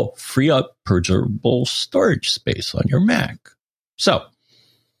called Free Up Purgeable Storage Space on your Mac. So,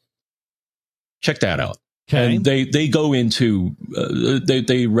 check that out. Okay. And they go into,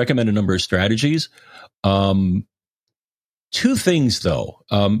 they recommend a number of strategies. 2 things, though.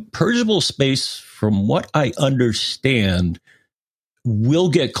 Purgeable space, from what I understand, will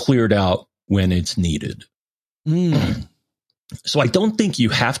get cleared out when it's needed. So I don't think you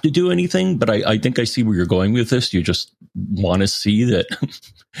have to do anything, but I think I see where you're going with this. You just want to see that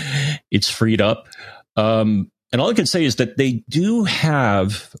it's freed up. And all I can say is that they do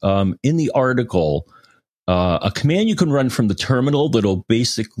have in the article a command you can run from the terminal that'll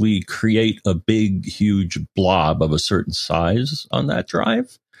basically create a big, huge blob of a certain size on that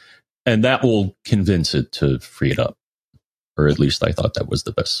drive. And that will convince it to free it up. Or at least I thought that was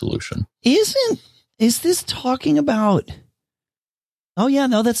the best solution. Is this talking about... Oh, yeah,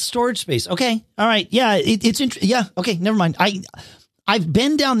 no, that's storage space. Okay. All right. Yeah, it's interesting. Yeah. Okay. Never mind. I've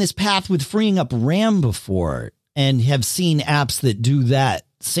been down this path with freeing up RAM before and have seen apps that do that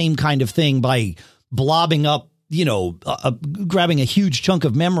same kind of thing by blobbing up, grabbing a huge chunk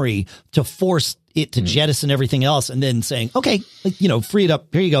of memory to force it to jettison everything else and then saying, okay, free it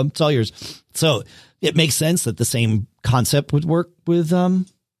up. Here you go. It's all yours. So it makes sense that the same concept would work with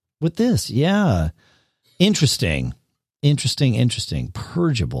this. Yeah. Interesting.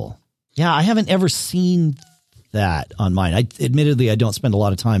 Purgeable. Yeah. I haven't ever seen that on mine. Admittedly, I don't spend a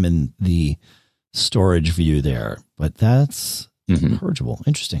lot of time in the storage view there, but that's purgeable.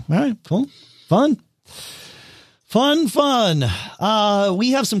 Interesting. All right, cool. Fun.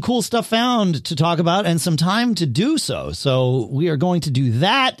 We have some cool stuff found to talk about and some time to do so. So we are going to do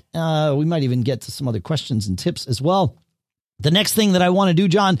that. We might even get to some other questions and tips as well. The next thing that I want to do,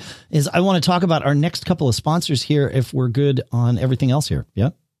 John, is I want to talk about our next couple of sponsors here if we're good on everything else here. Yeah?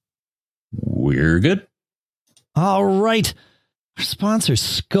 We're good. All right. Our sponsor,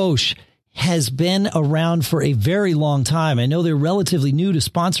 Scosche, has been around for a very long time. I know they're relatively new to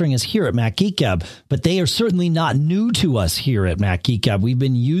sponsoring us here at Mac Geek Gab, but they are certainly not new to us here at Mac Geek Gab. We've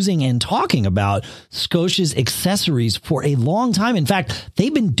been using and talking about Scosche's accessories for a long time. In fact,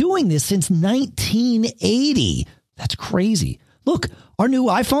 they've been doing this since 1980. That's crazy. Look, our new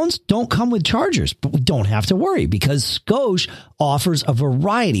iPhones don't come with chargers, but we don't have to worry because Scosche offers a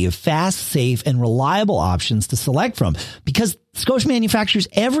variety of fast, safe, and reliable options to select from because Scosche manufactures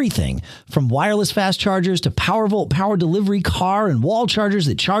everything from wireless fast chargers to PowerVolt power delivery car and wall chargers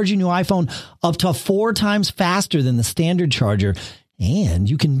that charge your new iPhone up to 4 times faster than the standard charger. And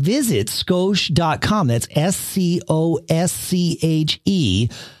you can visit Scosche.com. That's SCOSCHE.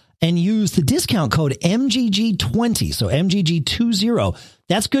 And use the discount code MGG20. So MGG20.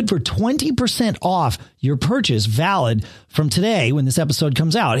 That's good for 20% off your purchase, valid from today when this episode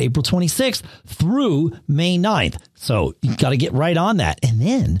comes out, April 26th through May 9th. So you got to get right on that. And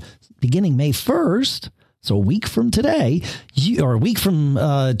then beginning May 1st, so a week from today, or a week from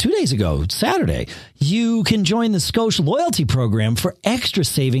 2 days ago, Saturday, you can join the Scosche loyalty program for extra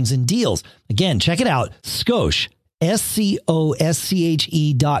savings and deals. Again, check it out. Scosche. SCOSCHE.com,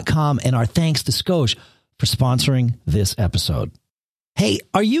 and our thanks to Scosche for sponsoring this episode. Hey,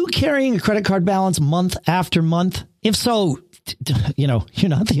 are you carrying a credit card balance month after month? If so, you're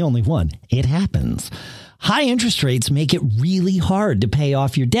not the only one. It happens. High interest rates make it really hard to pay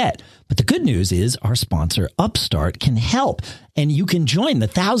off your debt. But the good news is our sponsor, Upstart, can help. And you can join the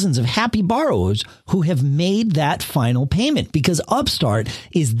thousands of happy borrowers who have made that final payment because Upstart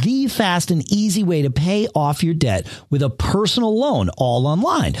is the fast and easy way to pay off your debt with a personal loan all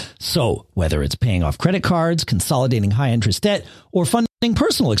online. So whether it's paying off credit cards, consolidating high interest debt, or funding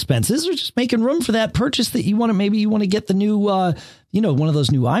personal expenses, or just making room for that purchase that you want to, maybe you want to get the new, one of those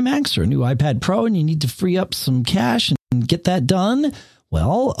new iMacs or a new iPad Pro and you need to free up some cash and get that done.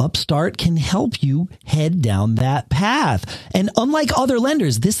 Well, Upstart can help you head down that path. And unlike other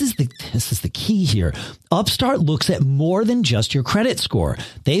lenders, this is the key here. Upstart looks at more than just your credit score.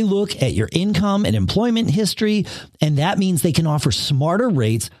 They look at your income and employment history, and that means they can offer smarter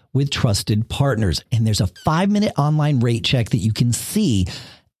rates with trusted partners. And there's a 5-minute online rate check that you can see,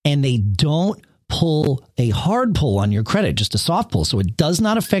 and they don't pull a hard pull on your credit, just a soft pull. So it does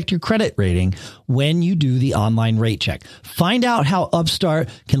not affect your credit rating when you do the online rate check. Find out how Upstart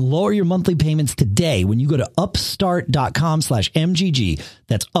can lower your monthly payments today when you go to upstart.com/MGG.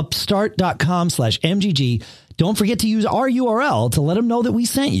 That's upstart.com/MGG. Don't forget to use our URL to let them know that we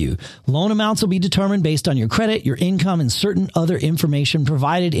sent you. Loan amounts will be determined based on your credit, your income, and certain other information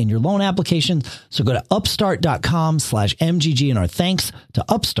provided in your loan application. So go to upstart.com/MGG, and our thanks to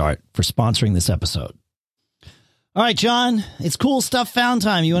Upstart for sponsoring this episode. All right, John, it's cool stuff found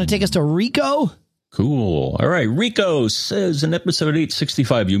time. You want to take us to Rico? Cool. All right. Rico says in episode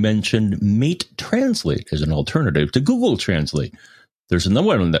 865, you mentioned Mate Translate as an alternative to Google Translate. There's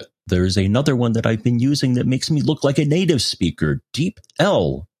another one that I've been using that makes me look like a native speaker,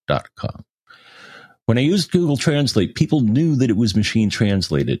 DeepL.com. When I used Google Translate, people knew that it was machine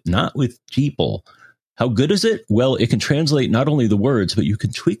translated, not with DeepL. How good is it? Well, it can translate not only the words, but you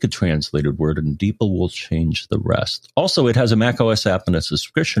can tweak a translated word and DeepL will change the rest. Also, it has a macOS app and a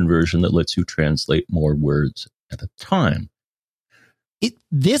subscription version that lets you translate more words at a time.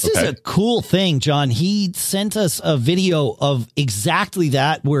 This is a cool thing, John. He sent us a video of exactly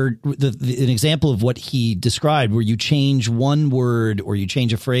that, where an example of what he described, where you change one word or you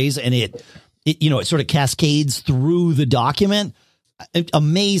change a phrase and it sort of cascades through the document.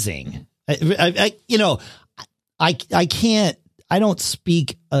 Amazing. I don't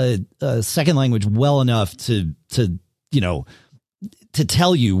speak a second language well enough to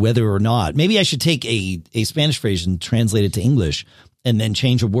tell you whether or not. Maybe I should take a Spanish phrase and translate it to English, and then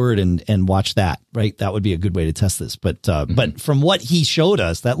change a word and watch that, right? That would be a good way to test this. But from what he showed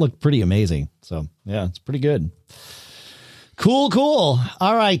us, that looked pretty amazing. So yeah, it's pretty good. Cool.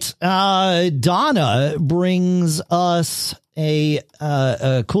 All right. Donna brings us a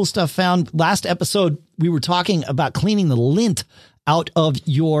cool stuff found. Last episode, we were talking about cleaning the lint out of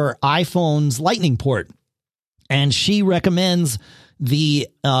your iPhone's Lightning port. And she recommends the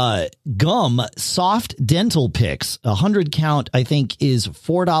gum Soft Dental Picks. 100 count, I think, is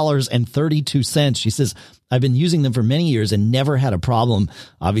 $4.32. She says, I've been using them for many years and never had a problem.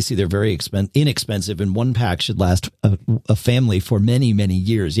 Obviously, they're very inexpensive, and one pack should last a family for many, many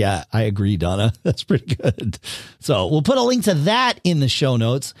years. Yeah, I agree, Donna. That's pretty good. So we'll put a link to that in the show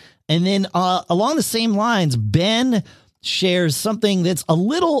notes. And then along the same lines, Ben shares something that's a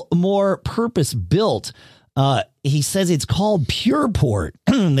little more purpose-built. He says it's called PurePort.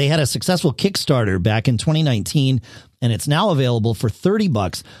 They had a successful Kickstarter back in 2019, and it's now available for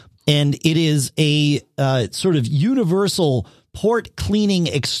 $30. And it is a sort of universal port cleaning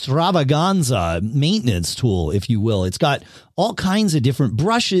extravaganza maintenance tool, if you will. It's got all kinds of different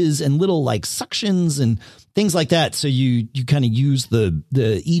brushes and little like suctions and things like that. So you kind of use the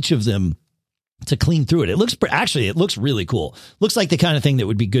each of them to clean through it. It looks it looks really cool. Looks like the kind of thing that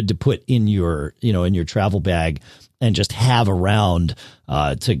would be good to put in your, in your travel bag and just have around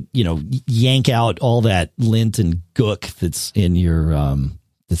to, yank out all that lint and gook that's in your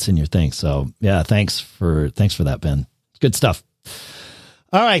thing. So yeah, thanks for that, Ben. Good stuff.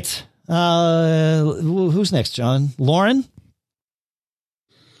 All right. Who's next, John? Lauren?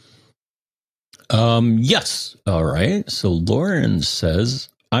 Yes. All right. So Lauren says,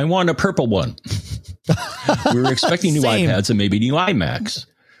 I want a purple one. We were expecting new iPads and maybe new iMacs.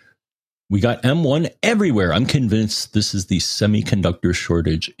 We got M1 everywhere. I'm convinced this is the semiconductor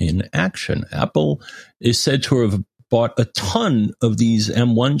shortage in action. Apple is said to have bought a ton of these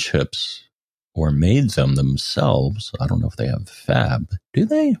M1 chips or made them themselves. I don't know if they have fab. Do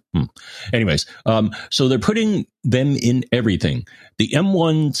they? Anyways, so they're putting them in everything. The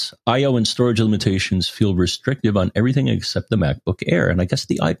M1's I/O and storage limitations feel restrictive on everything except the MacBook Air, and I guess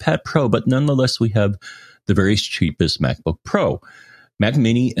the iPad Pro, but nonetheless, we have the very cheapest MacBook Pro. Mac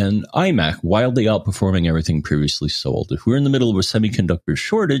Mini and iMac wildly outperforming everything previously sold. If we're in the middle of a semiconductor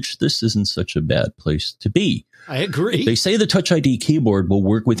shortage, this isn't such a bad place to be. I agree. They say the Touch ID keyboard will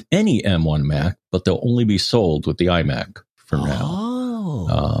work with any M1 Mac, but they'll only be sold with the iMac for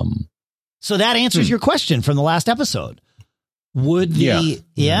now. So that answers your question from the last episode. Would the...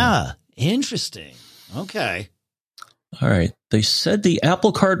 Yeah. Interesting. Okay. All right. They said the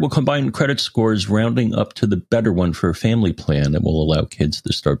Apple Card will combine credit scores rounding up to the better one for a family plan that will allow kids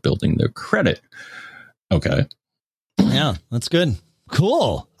to start building their credit. Okay. Yeah, that's good.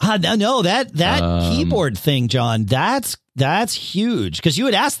 Cool. No, that keyboard thing, John, that's huge. Because you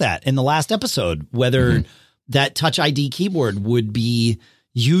had asked that in the last episode, whether that Touch ID keyboard would be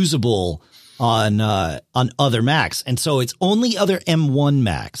usable on other Macs. And so it's only other M1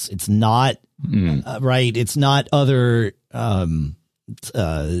 Macs. It's not right. It's not other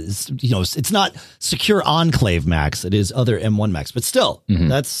it's not Secure Enclave Max. It is other M1 Max, but still,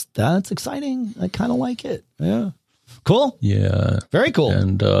 that's exciting. I kind of like it. Yeah. Cool. Yeah. Very cool.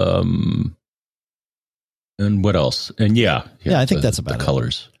 And what else? And yeah, I think that's about the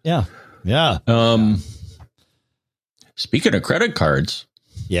colors. Yeah. Yeah. Speaking of credit cards.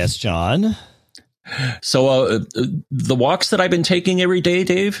 Yes, John. So the walks that I've been taking every day,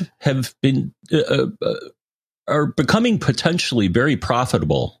 Dave, have been are becoming potentially very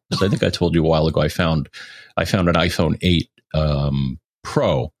profitable. So I think I told you a while ago I found an iPhone 8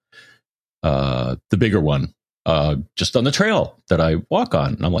 Pro, the bigger one, just on the trail that I walk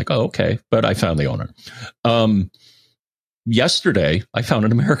on. And I'm like, oh, okay. But I found the owner. Yesterday, I found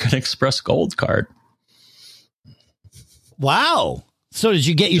an American Express Gold card. Wow. So did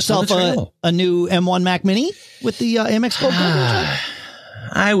you get yourself a new M1 Mac Mini with the Amex Gold card?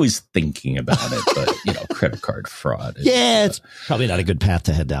 I was thinking about it, but credit card fraud. It's probably not a good path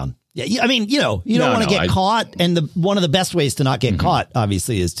to head down. Yeah, I mean, you don't want to get caught, and one of the best ways to not get caught,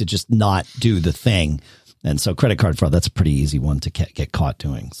 obviously, is to just not do the thing. And so, credit card fraud, that's a pretty easy one to get caught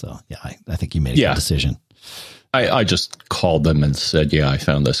doing. So, yeah, I think you made a good decision. I just called them and said, I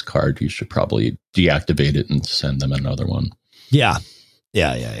found this card. You should probably deactivate it and send them another one. Yeah.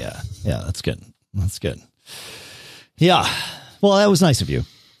 Yeah. That's good. Yeah. Well, that was nice of you.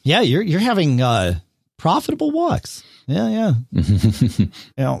 Yeah. You're having profitable walks. Yeah. It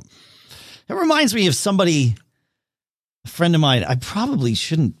reminds me of somebody, a friend of mine. I probably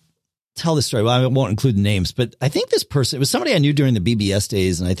shouldn't tell this story. Well, I won't include names, but I think this person, it was somebody I knew during the BBS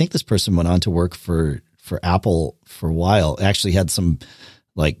days. And I think this person went on to work for Apple for a while. Actually had some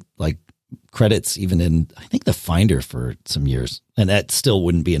like credits even in, I think, the Finder for some years. And that still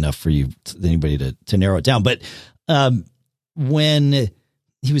wouldn't be enough for anybody to narrow it down. But when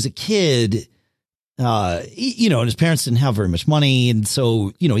he was a kid, and his parents didn't have very much money. And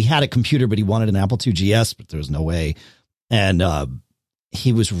so, he had a computer, but he wanted an Apple II GS, but there was no way. And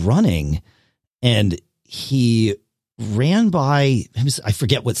he was running and he ran by, I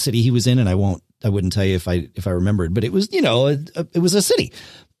forget what city he was in, and I wouldn't tell you if I remembered, but it was, it was a city.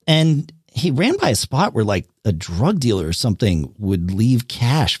 And he ran by a spot where like a drug dealer or something would leave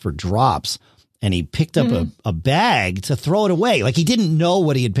cash for drops. And he picked up a bag to throw it away. Like he didn't know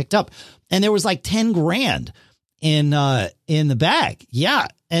what he had picked up. And there was like 10 grand in the bag. Yeah.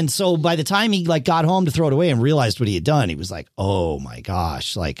 And so by the time he got home to throw it away and realized what he had done, he was like, oh my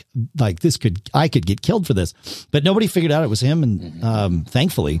gosh, like I could get killed for this, but nobody figured out it was him. And,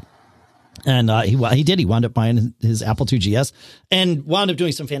 thankfully, and he did. He wound up buying his Apple II GS and wound up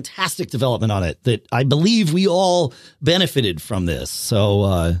doing some fantastic development on it that I believe we all benefited from this.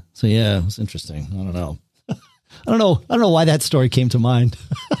 So yeah, it was interesting. I don't know. I don't know why that story came to mind.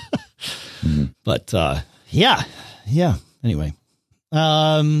 But yeah. Anyway,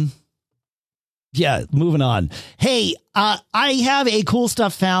 yeah, moving on. Hey, I have a cool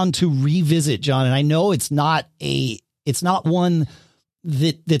stuff found to revisit, John, and I know it's not one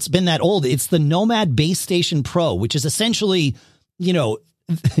that's been that old. It's the Nomad Base Station Pro, which is essentially,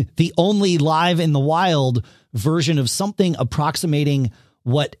 the only live in the wild version of something approximating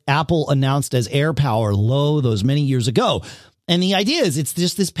what Apple announced as AirPower those many years ago. And the idea is it's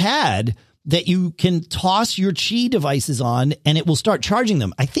just this pad that you can toss your Qi devices on and it will start charging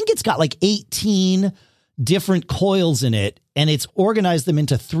them. I think it's got like 18 different coils in it, and it's organized them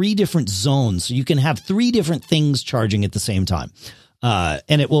into 3 different zones. So you can have 3 different things charging at the same time.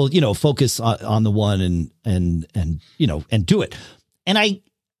 And it will, focus on the one and do it. And I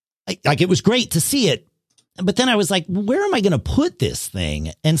it was great to see it, but then I was like, where am I going to put this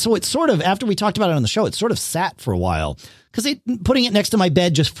thing? And so it sort of, after we talked about it on the show, it sort of sat for a while because putting it next to my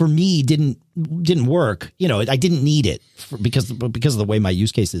bed just for me didn't work. I didn't need it because of the way my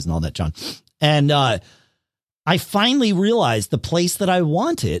use case is and all that, John. And, I finally realized the place that I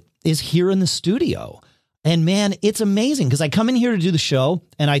want it is here in the studio. And man, it's amazing because I come in here to do the show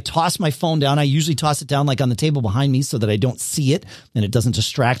and I toss my phone down. I usually toss it down like on the table behind me so that I don't see it and it doesn't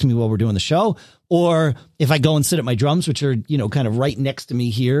distract me while we're doing the show. Or if I go and sit at my drums, which are, kind of right next to me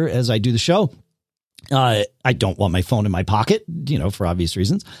here as I do the show, I don't want my phone in my pocket, for obvious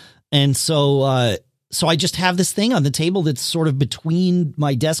reasons. And so I just have this thing on the table that's sort of between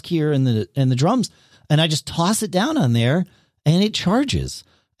my desk here and the drums. And I just toss it down on there and it charges.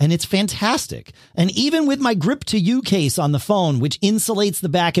 And it's fantastic. And even with my Grip to You case on the phone, which insulates the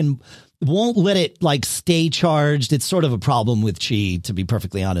back and won't let it stay charged. It's sort of a problem with Qi, to be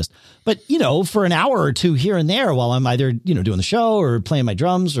perfectly honest. But, for an hour or two here and there while I'm either, doing the show or playing my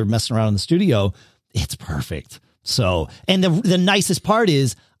drums or messing around in the studio, it's perfect. So, and the nicest part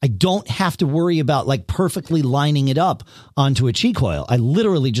is I don't have to worry about like perfectly lining it up onto a cheek coil. I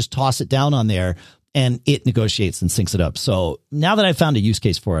literally just toss it down on there and it negotiates and syncs it up. So now that I've found a use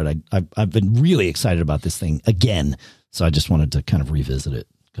case for it, I've been really excited about this thing again. So I just wanted to kind of revisit it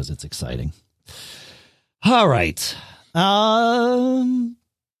because it's exciting. All right.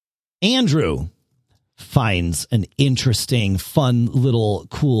 Andrew finds an interesting, fun, little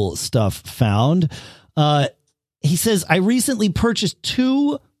cool stuff found. He says, I recently purchased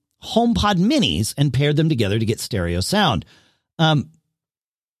 2 HomePod minis and paired them together to get stereo sound.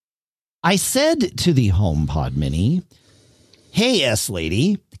 I said to the HomePod mini, hey,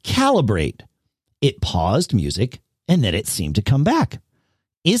 S-Lady, calibrate. It paused music and then it seemed to come back.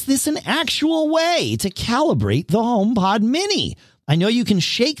 Is this an actual way to calibrate the HomePod mini? I know you can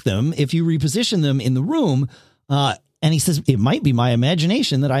shake them if you reposition them in the room. And he says, it might be my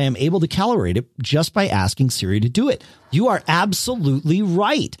imagination that I am able to calibrate it just by asking Siri to do it. You are absolutely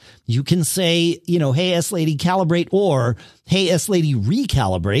right. You can say, hey, S-Lady, calibrate, or hey, S-Lady,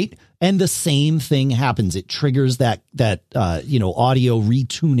 recalibrate. And the same thing happens. It triggers that audio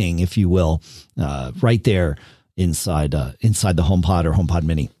retuning, if you will, right there inside the HomePod or HomePod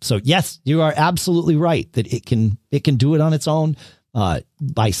Mini. So yes, you are absolutely right that it can do it on its own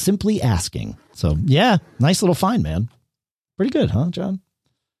by simply asking. So yeah, nice little find, man. Pretty good, huh, John?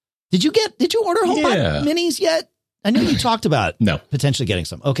 Did you order HomePod minis yet? I know you talked about potentially getting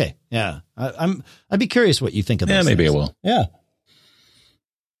some. Okay, yeah, I'd be curious what you think of those. Yeah, maybe things. I will. Yeah,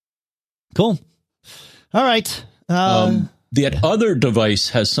 cool. All right. The other device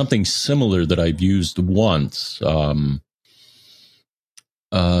has something similar that I've used once.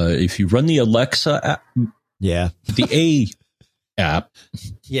 If you run the Alexa app, the A app.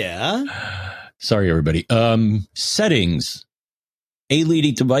 Yeah. Sorry, everybody. Settings,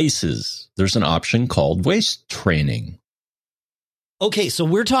 A-Lady devices. There's an option called voice training. Okay, so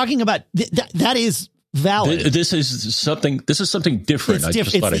we're talking about that is valid. This is something different. I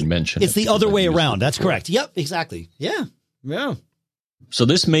just thought I'd mention it. It's the other way around. That's correct. Yep, exactly. Yeah. Yeah. So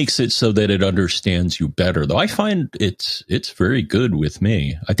this makes it so that it understands you better, though. I find it's very good with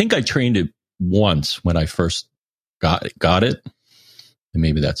me. I think I trained it once when I first got it, and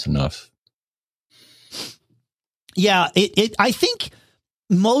maybe that's enough. Yeah, I think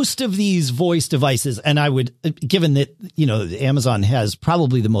most of these voice devices, and I would, given that, Amazon has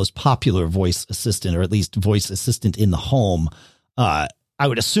probably the most popular voice assistant, or at least voice assistant in the home, I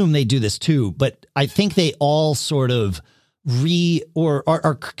would assume they do this too, but I think they all sort of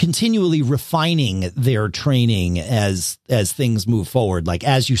are continually refining their training as things move forward. Like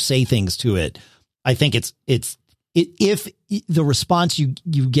as you say things to it, I think if the response you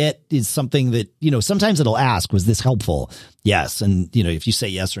get is something that, sometimes it'll ask, was this helpful? Yes. And, if you say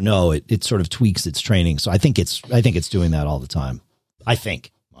yes or no, it sort of tweaks its training. So I think it's doing that all the time. I don't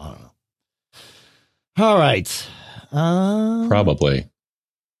know. All right. Probably.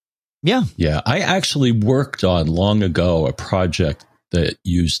 Yeah. Yeah. I actually worked on long ago a project that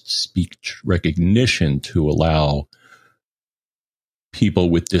used speech recognition to allow people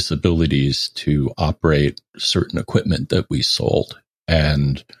with disabilities to operate certain equipment that we sold.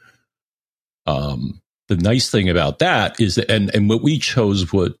 And the nice thing about that is that, and what we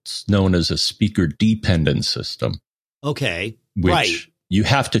chose what's known as a speaker dependent system. Okay. Which right. You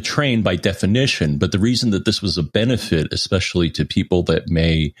have to train by definition. But the reason that this was a benefit, especially to people that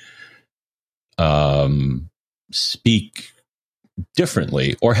may speak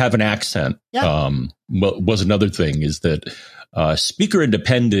differently or have an accent, was another thing, is that speaker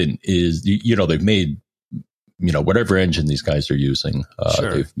independent is, they've made, whatever engine these guys are using,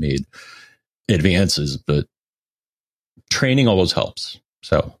 sure. They've made advances, but training always helps.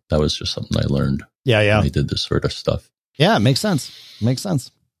 So that was just something I learned. Yeah. When I did this sort of stuff. Yeah, it makes sense.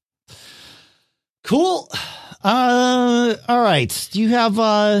 Cool. All right. Do you have,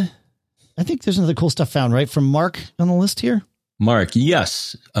 I think there's another cool stuff found, right? From Mark on the list here. Mark.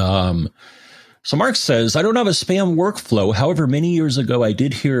 Yes. So Mark says, I don't have a spam workflow. However, many years ago, I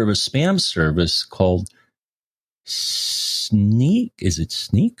did hear of a spam service called Sneak. Is it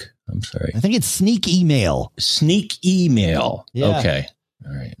Sneak? I'm sorry. I think it's Sneak Email. Sneak Email. Yeah. Okay.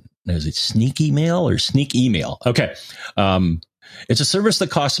 All right. Is it Sneak Email or Sneak Email? Okay. It's a service that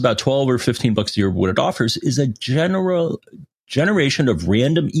costs about $12 or $15 a year. What it offers is a generation of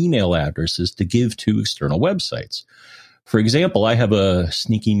random email addresses to give to external websites. For example, I have a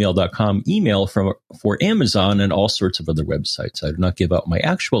sneakemail.com email for Amazon and all sorts of other websites. I do not give out my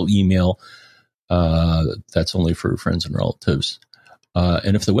actual email. That's only for friends and relatives.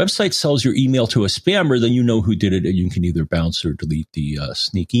 And if the website sells your email to a spammer, then you know who did it, and you can either bounce or delete the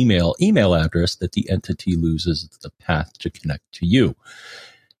sneak email address that the entity loses the path to connect to you.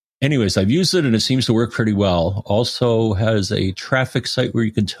 anyways, I've used it and it seems to work pretty well. Also has a traffic site where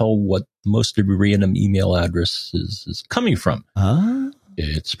you can tell what most of your random email address is coming from.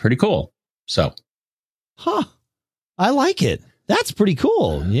 It's pretty cool. So, I like it. That's pretty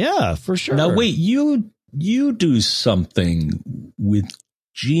cool. Yeah, for sure. Now, wait, you do something with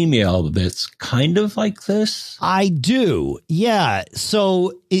Gmail that's kind of like this? I do. Yeah.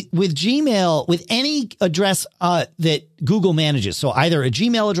 So with Gmail, with any address that Google manages, so either a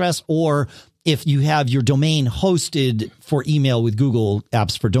Gmail address or if you have your domain hosted for email with Google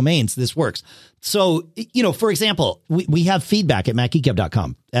Apps for Domains, this works. So, for example, we have feedback at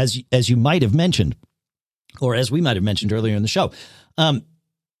MacGeekGab.com, as you might have mentioned, or as we might have mentioned earlier in the show.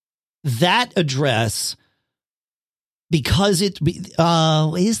 That address, because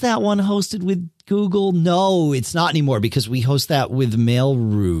is that one hosted with Google? No, it's not anymore because we host that with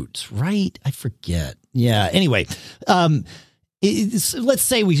Mailroot, right? I forget. Yeah. Anyway, let's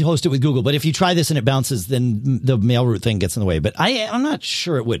say we host it with Google, but if you try this and it bounces, then the Mailroot thing gets in the way. But I'm not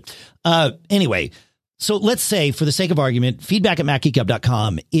sure it would. Anyway, so let's say, for the sake of argument, feedback at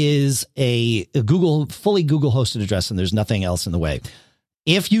MacGeekGab.com is a fully Google hosted address, and there's nothing else in the way.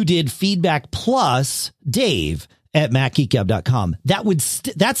 If you did feedback plus Dave at MacGeekGab.com,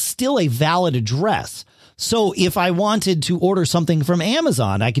 that's still a valid address. So if I wanted to order something from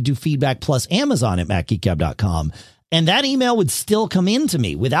Amazon, I could do feedback plus Amazon at MacGeekGab.com. And that email would still come into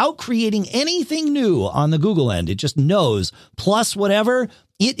me without creating anything new on the Google end. It just knows plus whatever,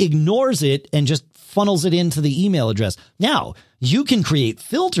 it ignores it and just funnels it into the email address. Now, you can create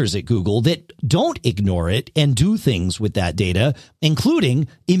filters at Google that don't ignore it and do things with that data, including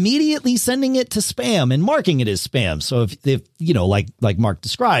immediately sending it to spam and marking it as spam. So if like Mark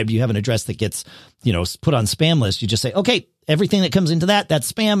described, you have an address that gets, put on spam list, you just say, okay, everything that comes into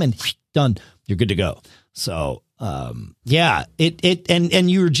that's spam, and done. You're good to go. So, yeah,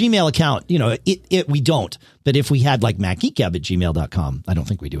 and your Gmail account, we don't, but if we had like MacGeekGab at gmail.com, I don't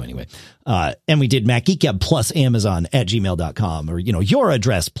think we do anyway. And we did MacGeekGab plus Amazon at gmail.com, or, your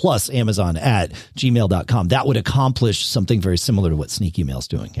address plus Amazon at gmail.com, that would accomplish something very similar to what Sneak Email's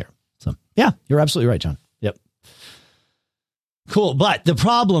doing here. So yeah, you're absolutely right, John. Yep. Cool. But the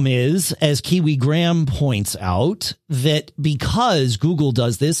problem is, as Kiwi Graham points out, that because Google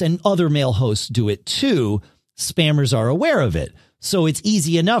does this and other mail hosts do it too, spammers are aware of it. So it's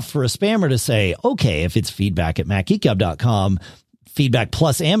easy enough for a spammer to say, okay, if it's feedback at MacGeekGab.com, feedback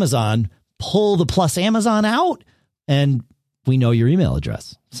plus Amazon, pull the plus Amazon out, and we know your email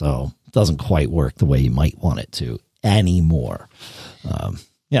address. So it doesn't quite work the way you might want it to anymore.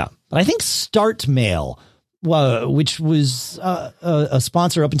 Yeah. But I think Start Mail, which was a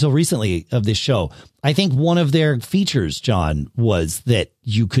sponsor up until recently of this show, I think one of their features, John, was that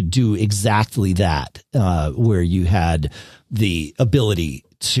you could do exactly that, where you had the ability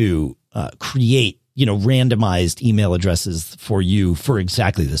to create, randomized email addresses for you for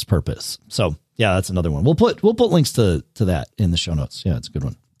exactly this purpose. So yeah, that's another one. We'll put links to that in the show notes. Yeah, it's a good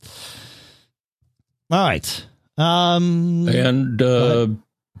one. All right. And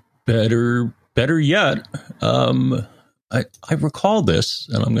better yet, I recall this,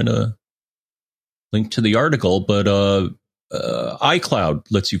 and I'm going to link to the article, but iCloud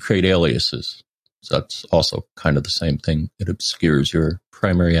lets you create aliases. So that's also kind of the same thing. It obscures your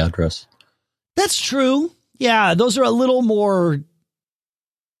primary address. That's true. Yeah, those are a little more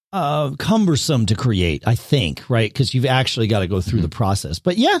cumbersome to create, I think, right? Because you've actually got to go through the process.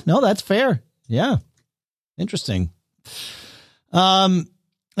 But yeah, no, that's fair. Yeah. Interesting. And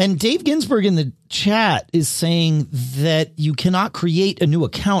Dave Ginsburg in the chat is saying that you cannot create a new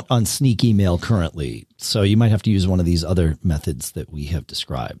account on Sneak Email currently. So you might have to use one of these other methods that we have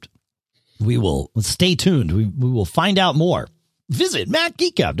described. We will stay tuned. We will find out more. Visit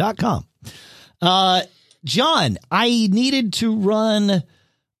MacGeekGab.com. John, I needed to run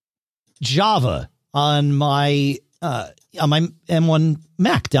Java on my M1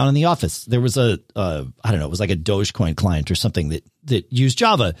 Mac down in the office. There was I don't know, it was like a Dogecoin client or something that used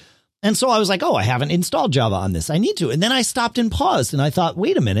Java. And so I was like, oh, I haven't installed Java on this. I need to. And then I stopped and paused and I thought,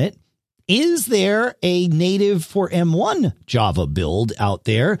 wait a minute. Is there a native for M1 Java build out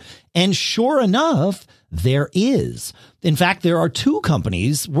there? And sure enough, there is. In fact, there are two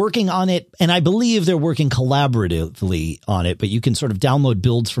companies working on it, and I believe they're working collaboratively on it, but you can sort of download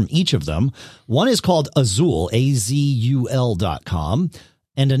builds from each of them. One is called Azul, AZUL.com,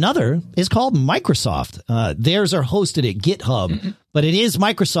 and another is called Microsoft. Theirs are hosted at GitHub, but it is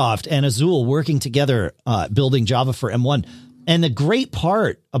Microsoft and Azul working together, building Java for M1. And the great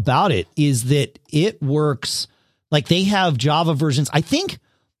part about it is that it works like they have Java versions. I think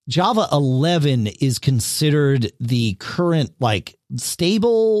Java 11 is considered the current like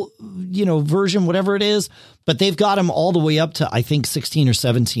stable, version, whatever it is, but they've got them all the way up to, I think 16 or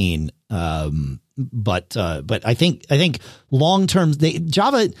 17. But I think long-term,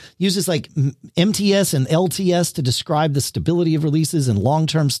 Java uses like MTS and LTS to describe the stability of releases, and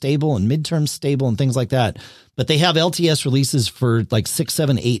long-term stable and midterm stable and things like that. But they have LTS releases for like 6,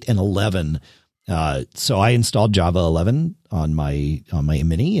 7, 8, and 11. So I installed Java 11 on my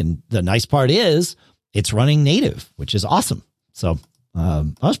Mini, and the nice part is it's running native, which is awesome. So I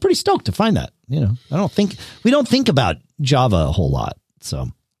was pretty stoked to find that. We don't think about Java a whole lot.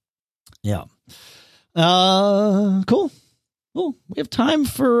 So yeah. Cool. We have time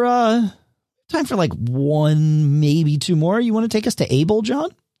for like one, maybe two more. You want to take us to Able, John?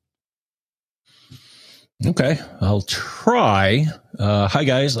 Okay, I'll try. Hi,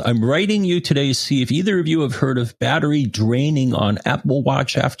 guys. I'm writing you today to see if either of you have heard of battery draining on Apple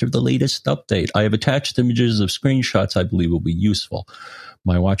Watch after the latest update. I have attached images of screenshots I believe will be useful.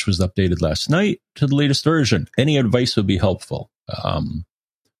 My watch was updated last night to the latest version. Any advice would be helpful.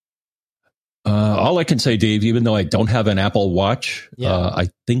 All I can say, Dave, even though I don't have an Apple Watch, I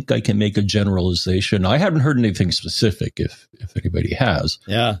think I can make a generalization. I haven't heard anything specific. If anybody has,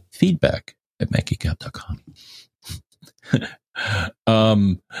 feedback at MacGeekGab.com.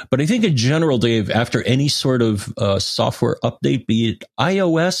 But I think in general, Dave, after any sort of software update, be it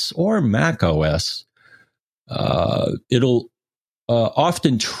iOS or Mac OS, it'll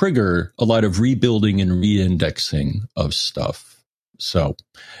often trigger a lot of rebuilding and re-indexing of stuff. So,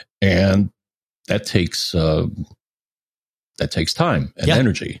 and that takes time and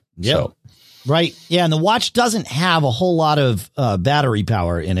energy. Yep. So. Right. Yeah. And the watch doesn't have a whole lot of battery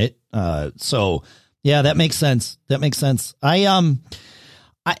power in it. So yeah, that makes sense.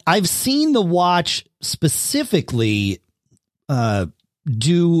 I've seen the watch specifically get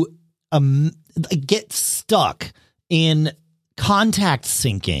stuck in contact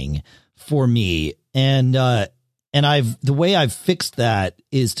syncing for me. And the way I've fixed that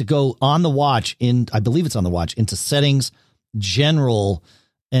is to go on the watch I believe it's on the watch, into settings, general,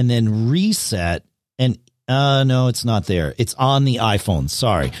 and then reset. And no, it's not there. It's on the iPhone.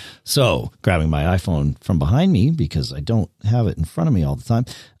 Sorry. So grabbing my iPhone from behind me, because I don't have it in front of me all the time,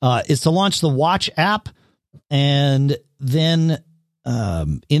 is to launch the watch app. And then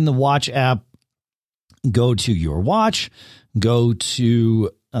in the watch app, go to your watch, go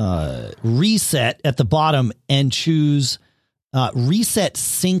to reset at the bottom, and choose reset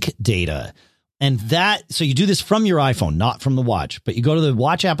sync data. And so you do this from your iPhone, not from the watch, but you go to the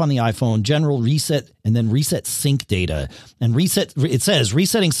watch app on the iPhone, general, reset, and then reset sync data. And it says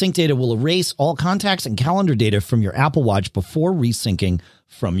resetting sync data will erase all contacts and calendar data from your Apple Watch before resyncing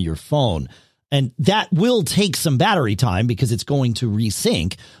from your phone. And that will take some battery time because it's going to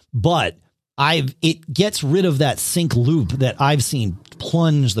resync, but it gets rid of that sync loop that I've seen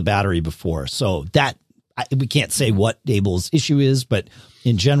plunge the battery before. So we can't say what Able's issue is, but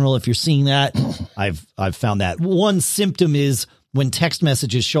in general, if you're seeing that, I've found that one symptom is when text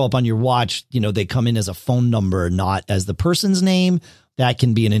messages show up on your watch, they come in as a phone number, not as the person's name. That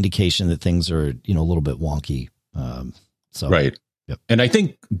can be an indication that things are, a little bit wonky. Right. Yep. And I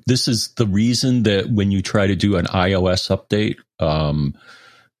think this is the reason that when you try to do an iOS update,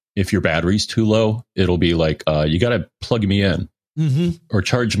 if your battery's too low, it'll be like, you got to plug me in or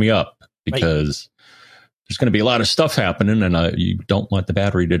charge me up, because there's going to be a lot of stuff happening, and you don't want the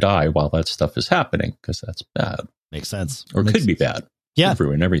battery to die while that stuff is happening, because that's bad. Makes sense. Or it could be bad. Yeah. It could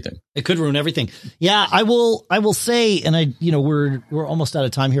ruin everything. It could ruin everything. Yeah, I will say, and we're almost out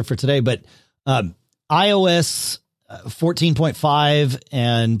of time here for today, but iOS 14.5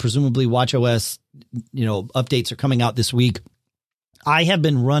 and presumably watchOS, updates are coming out this week. I have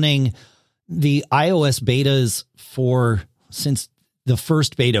been running the iOS betas since the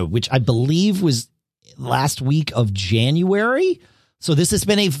first beta, which I believe was last week of January. So this has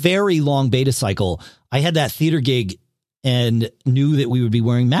been a very long beta cycle. I had that theater gig and knew that we would be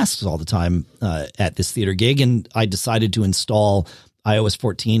wearing masks all the time at this theater gig. And I decided to install iOS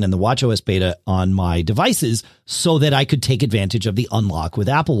 14 and the watchOS beta on my devices so that I could take advantage of the unlock with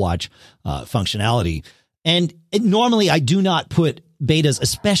Apple Watch functionality. And normally I do not put betas,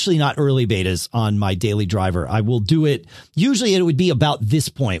 especially not early betas, on my daily driver. I will do it. Usually it would be about this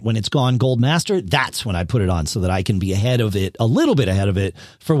point when it's gone gold master. That's when I put it on so that I can be ahead of it, a little bit ahead of it,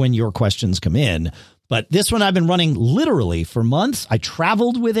 for when your questions come in. But this one I've been running literally for months. I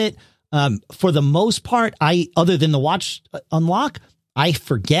traveled with it. For the most part, other than the watch unlock, I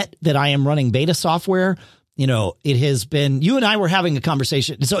forget that I am running beta software. It has been, you and I were having a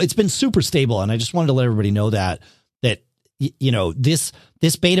conversation. So it's been super stable. And I just wanted to let everybody know that,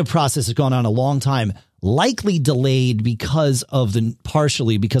 this beta process has gone on a long time, likely delayed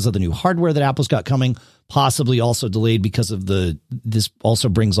partially because of the new hardware that Apple's got coming, possibly also delayed because of this also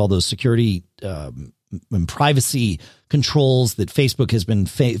brings all those security and privacy controls that Facebook has been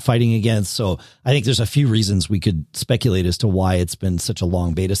fighting against. So I think there's a few reasons we could speculate as to why it's been such a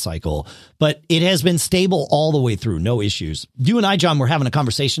long beta cycle, but it has been stable all the way through. No issues. You and I, John, were having a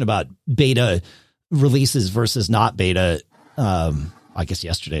conversation about beta releases versus not beta, I guess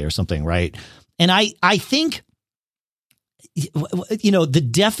yesterday or something. Right. And I think, the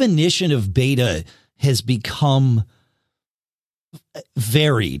definition of beta has become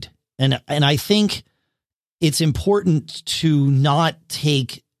varied. And I think it's important to not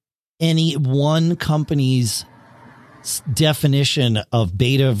take any one company's definition of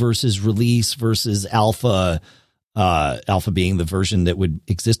beta versus release versus alpha, alpha being the version that would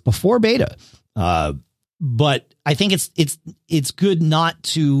exist before beta. But I think it's good not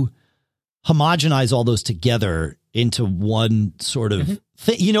to homogenize all those together into one sort of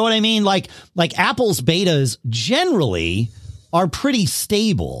thing. You know what I mean? Like Apple's betas generally are pretty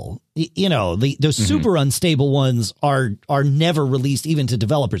stable. The super unstable ones are never released even to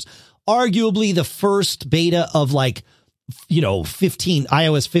developers. Arguably the first beta of iOS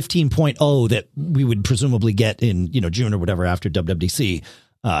 15.0 that we would presumably get in, June or whatever after WWDC.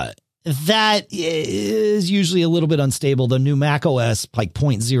 That is usually a little bit unstable. The new Mac OS, like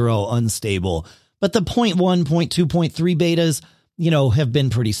 0.0 unstable, but the 0.1, 0.2, 0.3 betas, have been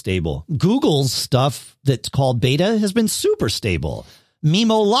pretty stable. Google's stuff that's called beta has been super stable.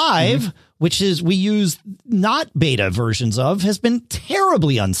 Mimo Live, which is we use not beta versions of, has been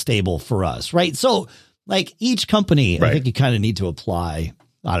terribly unstable for us. Right. So like each company, right. I think you kind of need to apply.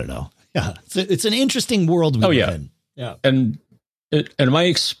 I don't know. Yeah. It's an interesting world we live in. Yeah. And my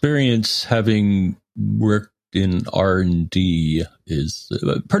experience having worked in R&D is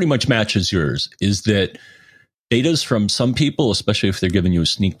pretty much matches yours, is that betas from some people, especially if they're giving you a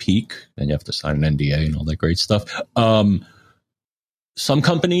sneak peek and you have to sign an NDA and all that great stuff. Some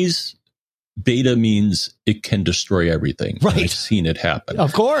companies, beta means it can destroy everything. Right. I've seen it happen.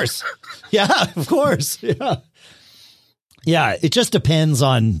 Of course. Yeah, of course. Yeah. Yeah. It just depends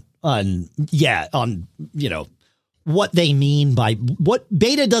on what they mean by what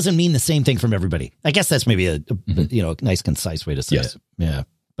beta doesn't mean the same thing from everybody. I guess that's maybe a nice, concise way to say it. Yeah.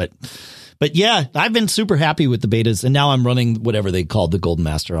 But yeah, I've been super happy with the betas, and now I'm running whatever they called the Golden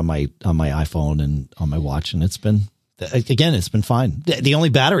Master on my iPhone and on my watch. And it's been fine. The only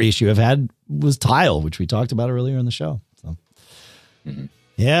battery issue I've had was Tile, which we talked about earlier in the show. So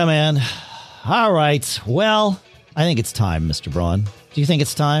yeah, man. All right. Well, I think it's time, Mr. Braun. Do you think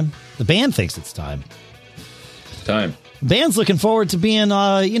it's time? The band thinks it's time. Time. The band's looking forward to being,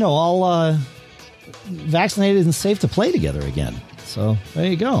 all vaccinated and safe to play together again. So there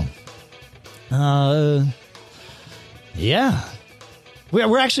you go. Yeah.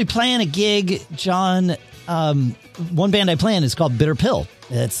 We're actually playing a gig, John. One band I play in is called Bitter Pill.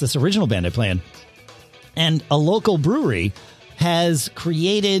 It's this original band I play in. And a local brewery has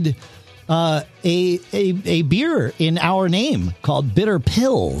created a beer in our name called Bitter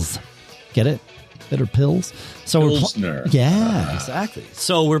Pills. Get it? Bitter Pills. So Pilsner. Exactly.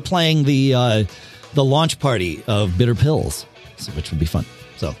 So we're playing the launch party of Bitter Pills, which would be fun.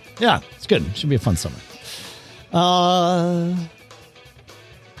 So yeah, it's good. It should be a fun summer.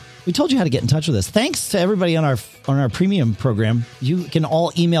 We told you how to get in touch with us. Thanks to everybody on our premium program. You can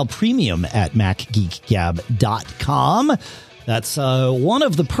all email premium@macgeekgab.com. That's one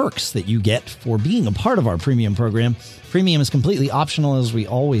of the perks that you get for being a part of our premium program. Premium is completely optional, as we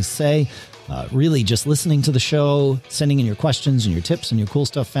always say. Really just listening to the show, sending in your questions and your tips and your cool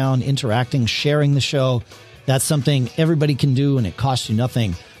stuff found, interacting, sharing the show. That's something everybody can do, and it costs you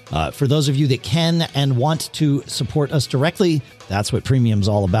nothing. For those of you that can and want to support us directly, that's what Premium's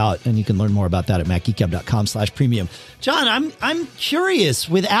all about. And you can learn more about that at macgeekgab.com/premium. John, I'm curious,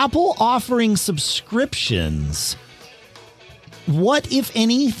 with Apple offering subscriptions, what, if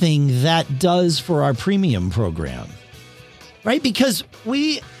anything, that does for our premium program, right? Because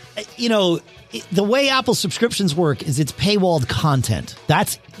the way Apple subscriptions work is it's paywalled content.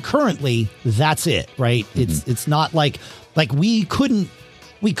 That's it, right? Mm-hmm. It's not like we could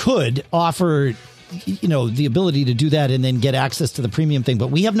offer, the ability to do that and then get access to the premium thing, but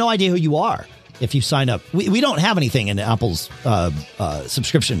we have no idea who you are if you sign up. We don't have anything in Apple's paid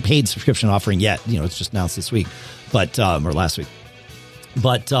subscription offering yet. It's just announced this week, or last week.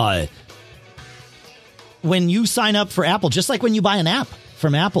 But when you sign up for Apple, just like when you buy an app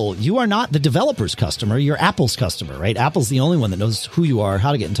from Apple, you are not the developer's customer. You're Apple's customer, right? Apple's the only one that knows who you are,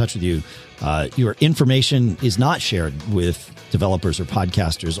 how to get in touch with you. Your information is not shared with developers or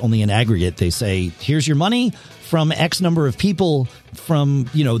podcasters. Only in aggregate, they say, here's your money from X number of people from,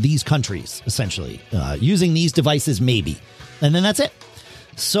 these countries, essentially, using these devices, maybe. And then that's it.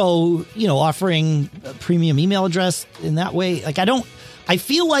 So, offering a premium email address in that way, I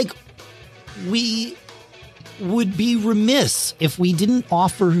feel like we would be remiss if we didn't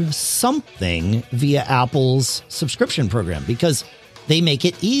offer something via Apple's subscription program, because they make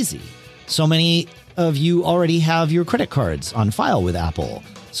it easy. So many of you already have your credit cards on file with Apple,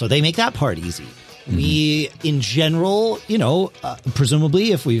 so they make that part easy. Mm-hmm. We, in general,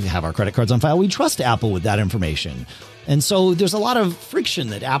 presumably, if we have our credit cards on file, we trust Apple with that information. And so there's a lot of friction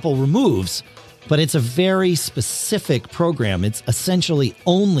that Apple removes, but it's a very specific program. It's essentially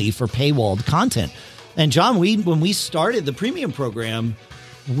only for paywalled content. And John, when we started the premium program,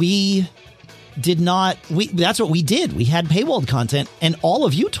 that's what we did. We had paywalled content, and all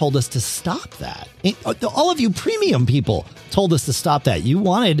of you told us to stop that. All of you premium people told us to stop that. You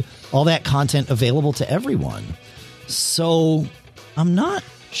wanted all that content available to everyone. So I'm not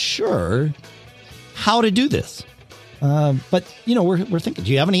sure how to do this. But, we're thinking,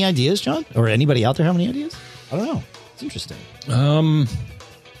 do you have any ideas, John? Or anybody out there have any ideas? I don't know. It's interesting.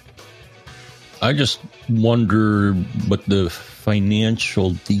 I just wonder what the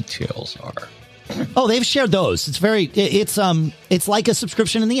financial details are. Oh, they've shared those. It's like a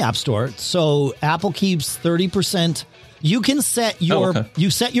subscription in the App Store. So Apple keeps 30%. You can set your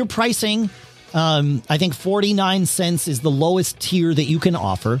pricing. I think 49 cents is the lowest tier that you can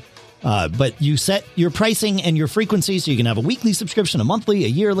offer. But you set your pricing and your frequency, so you can have a weekly subscription, a monthly, a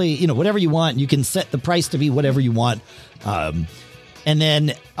yearly, whatever you want. You can set the price to be whatever you want. And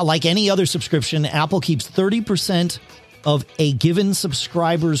then, like any other subscription, Apple keeps 30% of a given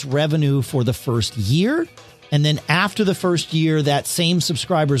subscriber's revenue for the first year. And then after the first year, that same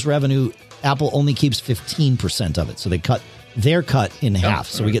subscriber's revenue, Apple only keeps 15% of it. So they cut their cut in half.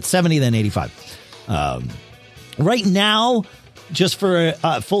 So we get 70, then 85. Right now, just for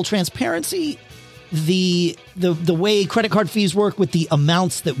full transparency, the way credit card fees work with the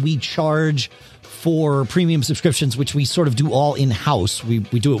amounts that we charge for premium subscriptions, which we sort of do all in-house. We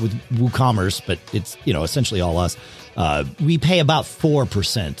do it with WooCommerce, but it's essentially all us. We pay about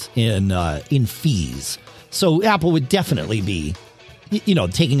 4% in fees. So Apple would definitely be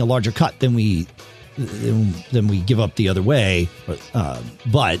taking a larger cut than we give up the other way.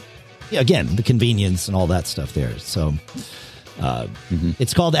 But again, the convenience and all that stuff there. So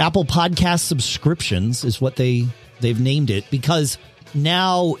it's called Apple Podcast Subscriptions is what they've named it, because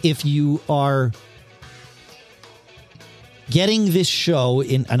now if you are getting this show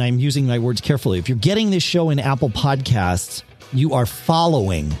and I'm using my words carefully, if you're getting this show in Apple Podcasts, you are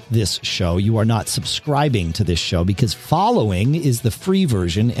following this show. You are not subscribing to this show, because following is the free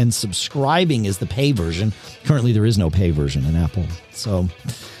version and subscribing is the pay version. Currently, there is no pay version in Apple. So,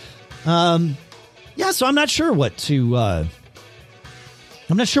 so I'm not sure what to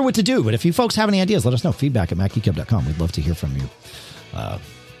do. But if you folks have any ideas, let us know. Feedback at MacGeekUp.com. We'd love to hear from you.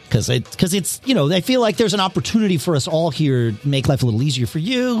 Because it's I feel like there's an opportunity for us all here to make life a little easier for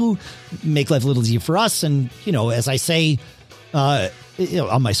you, make life a little easier for us. And, as I say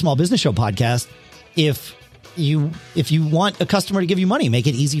on my Small Business Show podcast, if you want a customer to give you money, make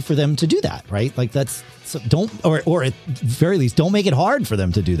it easy for them to do that, right? Like or at very least, don't make it hard for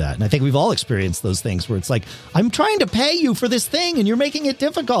them to do that. And I think we've all experienced those things where it's like, I'm trying to pay you for this thing and you're making it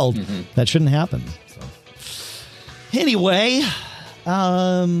difficult. Mm-hmm. That shouldn't happen. So anyway,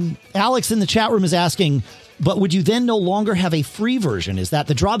 Alex in the chat room is asking, but would you then no longer have a free version? Is that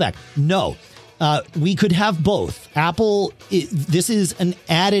the drawback? No. We could have both. Apple, this is an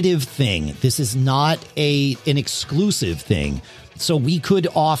additive thing. This is not an exclusive thing. So we could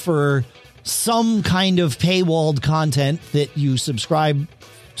offer some kind of paywalled content that you subscribe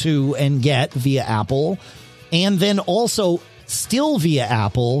to and get via Apple, and then also still via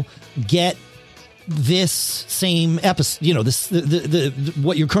Apple get this same episode, the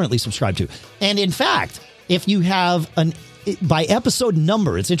what you're currently subscribed to. And in fact, if you have by episode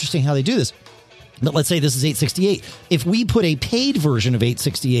number, it's interesting how they do this. But let's say this is 868. If we put a paid version of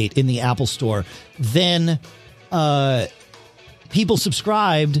 868 in the Apple Store, then people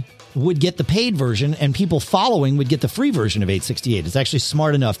subscribed would get the paid version and people following would get the free version of 868. It's actually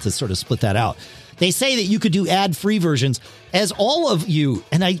smart enough to sort of split that out. They say that you could do ad-free versions, as all of you,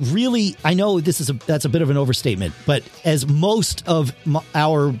 and I know that's a bit of an overstatement, but as most of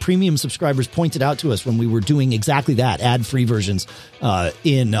our premium subscribers pointed out to us when we were doing exactly that, ad-free versions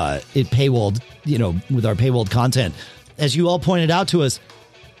in paywalled, with our paywalled content, as you all pointed out to us,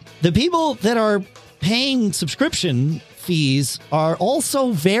 the people that are paying subscription fees are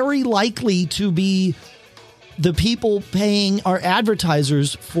also very likely to be the people paying our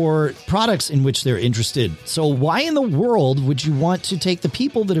advertisers for products in which they're interested. So why in the world would you want to take the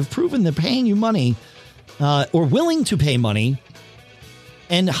people that have proven they're paying you money or willing to pay money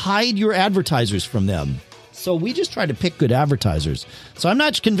and hide your advertisers from them? So we just try to pick good advertisers. So I'm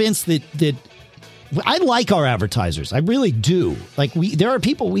not convinced that I like our advertisers. I really do. Like there are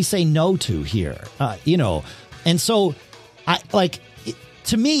people we say no to here, and so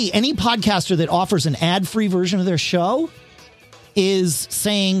to me, any podcaster that offers an ad-free version of their show is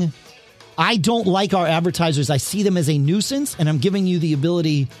saying, I don't like our advertisers. I see them as a nuisance, and I'm giving you the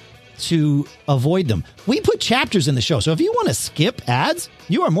ability to avoid them. We put chapters in the show, so if you want to skip ads,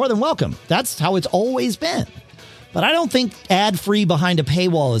 you are more than welcome. That's how it's always been. But I don't think ad-free behind a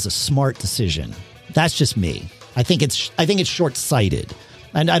paywall is a smart decision. That's just me. I think it's short-sighted.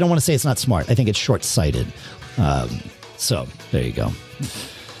 And I don't want to say it's not smart. I think it's short-sighted. So there you go.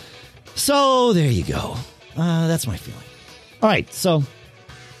 That's my feeling. All right. So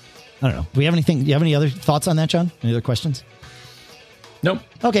I don't know. Do you have any other thoughts on that, John? Any other questions? Nope.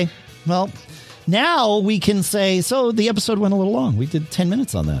 Okay. Well, now we can say, so the episode went a little long. We did 10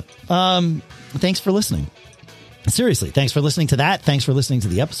 minutes on that. Thanks for listening. Seriously. Thanks for listening to that. Thanks for listening to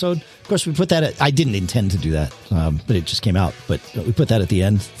the episode. Of course, we put that I didn't intend to do that, but it just came out. But we put that at the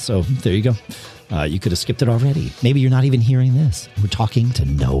end. So there you go. You could have skipped it already. Maybe you're not even hearing this. We're talking to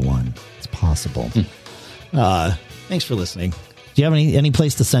no one. It's possible. Thanks for listening. Do you have any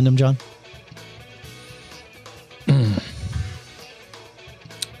place to send them, John?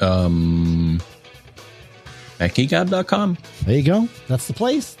 MacGeekGab.com. There you go. That's the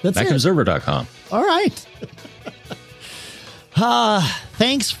place. That's MacObserver.com. All right.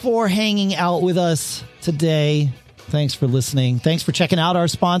 Thanks for hanging out with us today. Thanks for listening. Thanks for checking out our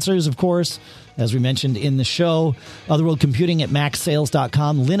sponsors, of course, as we mentioned in the show. Otherworld Computing at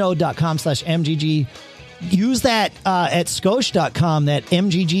MacSales.com, Linode.com/MGG. Use that at Scosche.com, that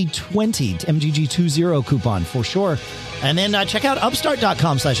MGG20, MGG20 coupon for sure. And then check out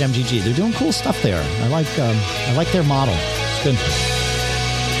Upstart.com/MGG. They're doing cool stuff there. I like their model. It's good.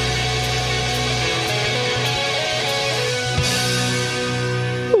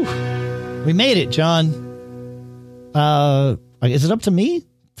 Whew. We made it, John. Is it up to me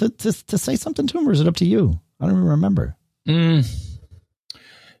to say something to him, or is it up to you? I don't even remember.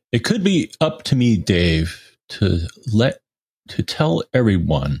 It could be up to me, Dave, to tell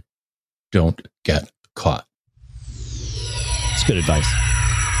everyone, don't get caught. It's good advice.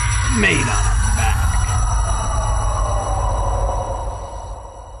 Made up.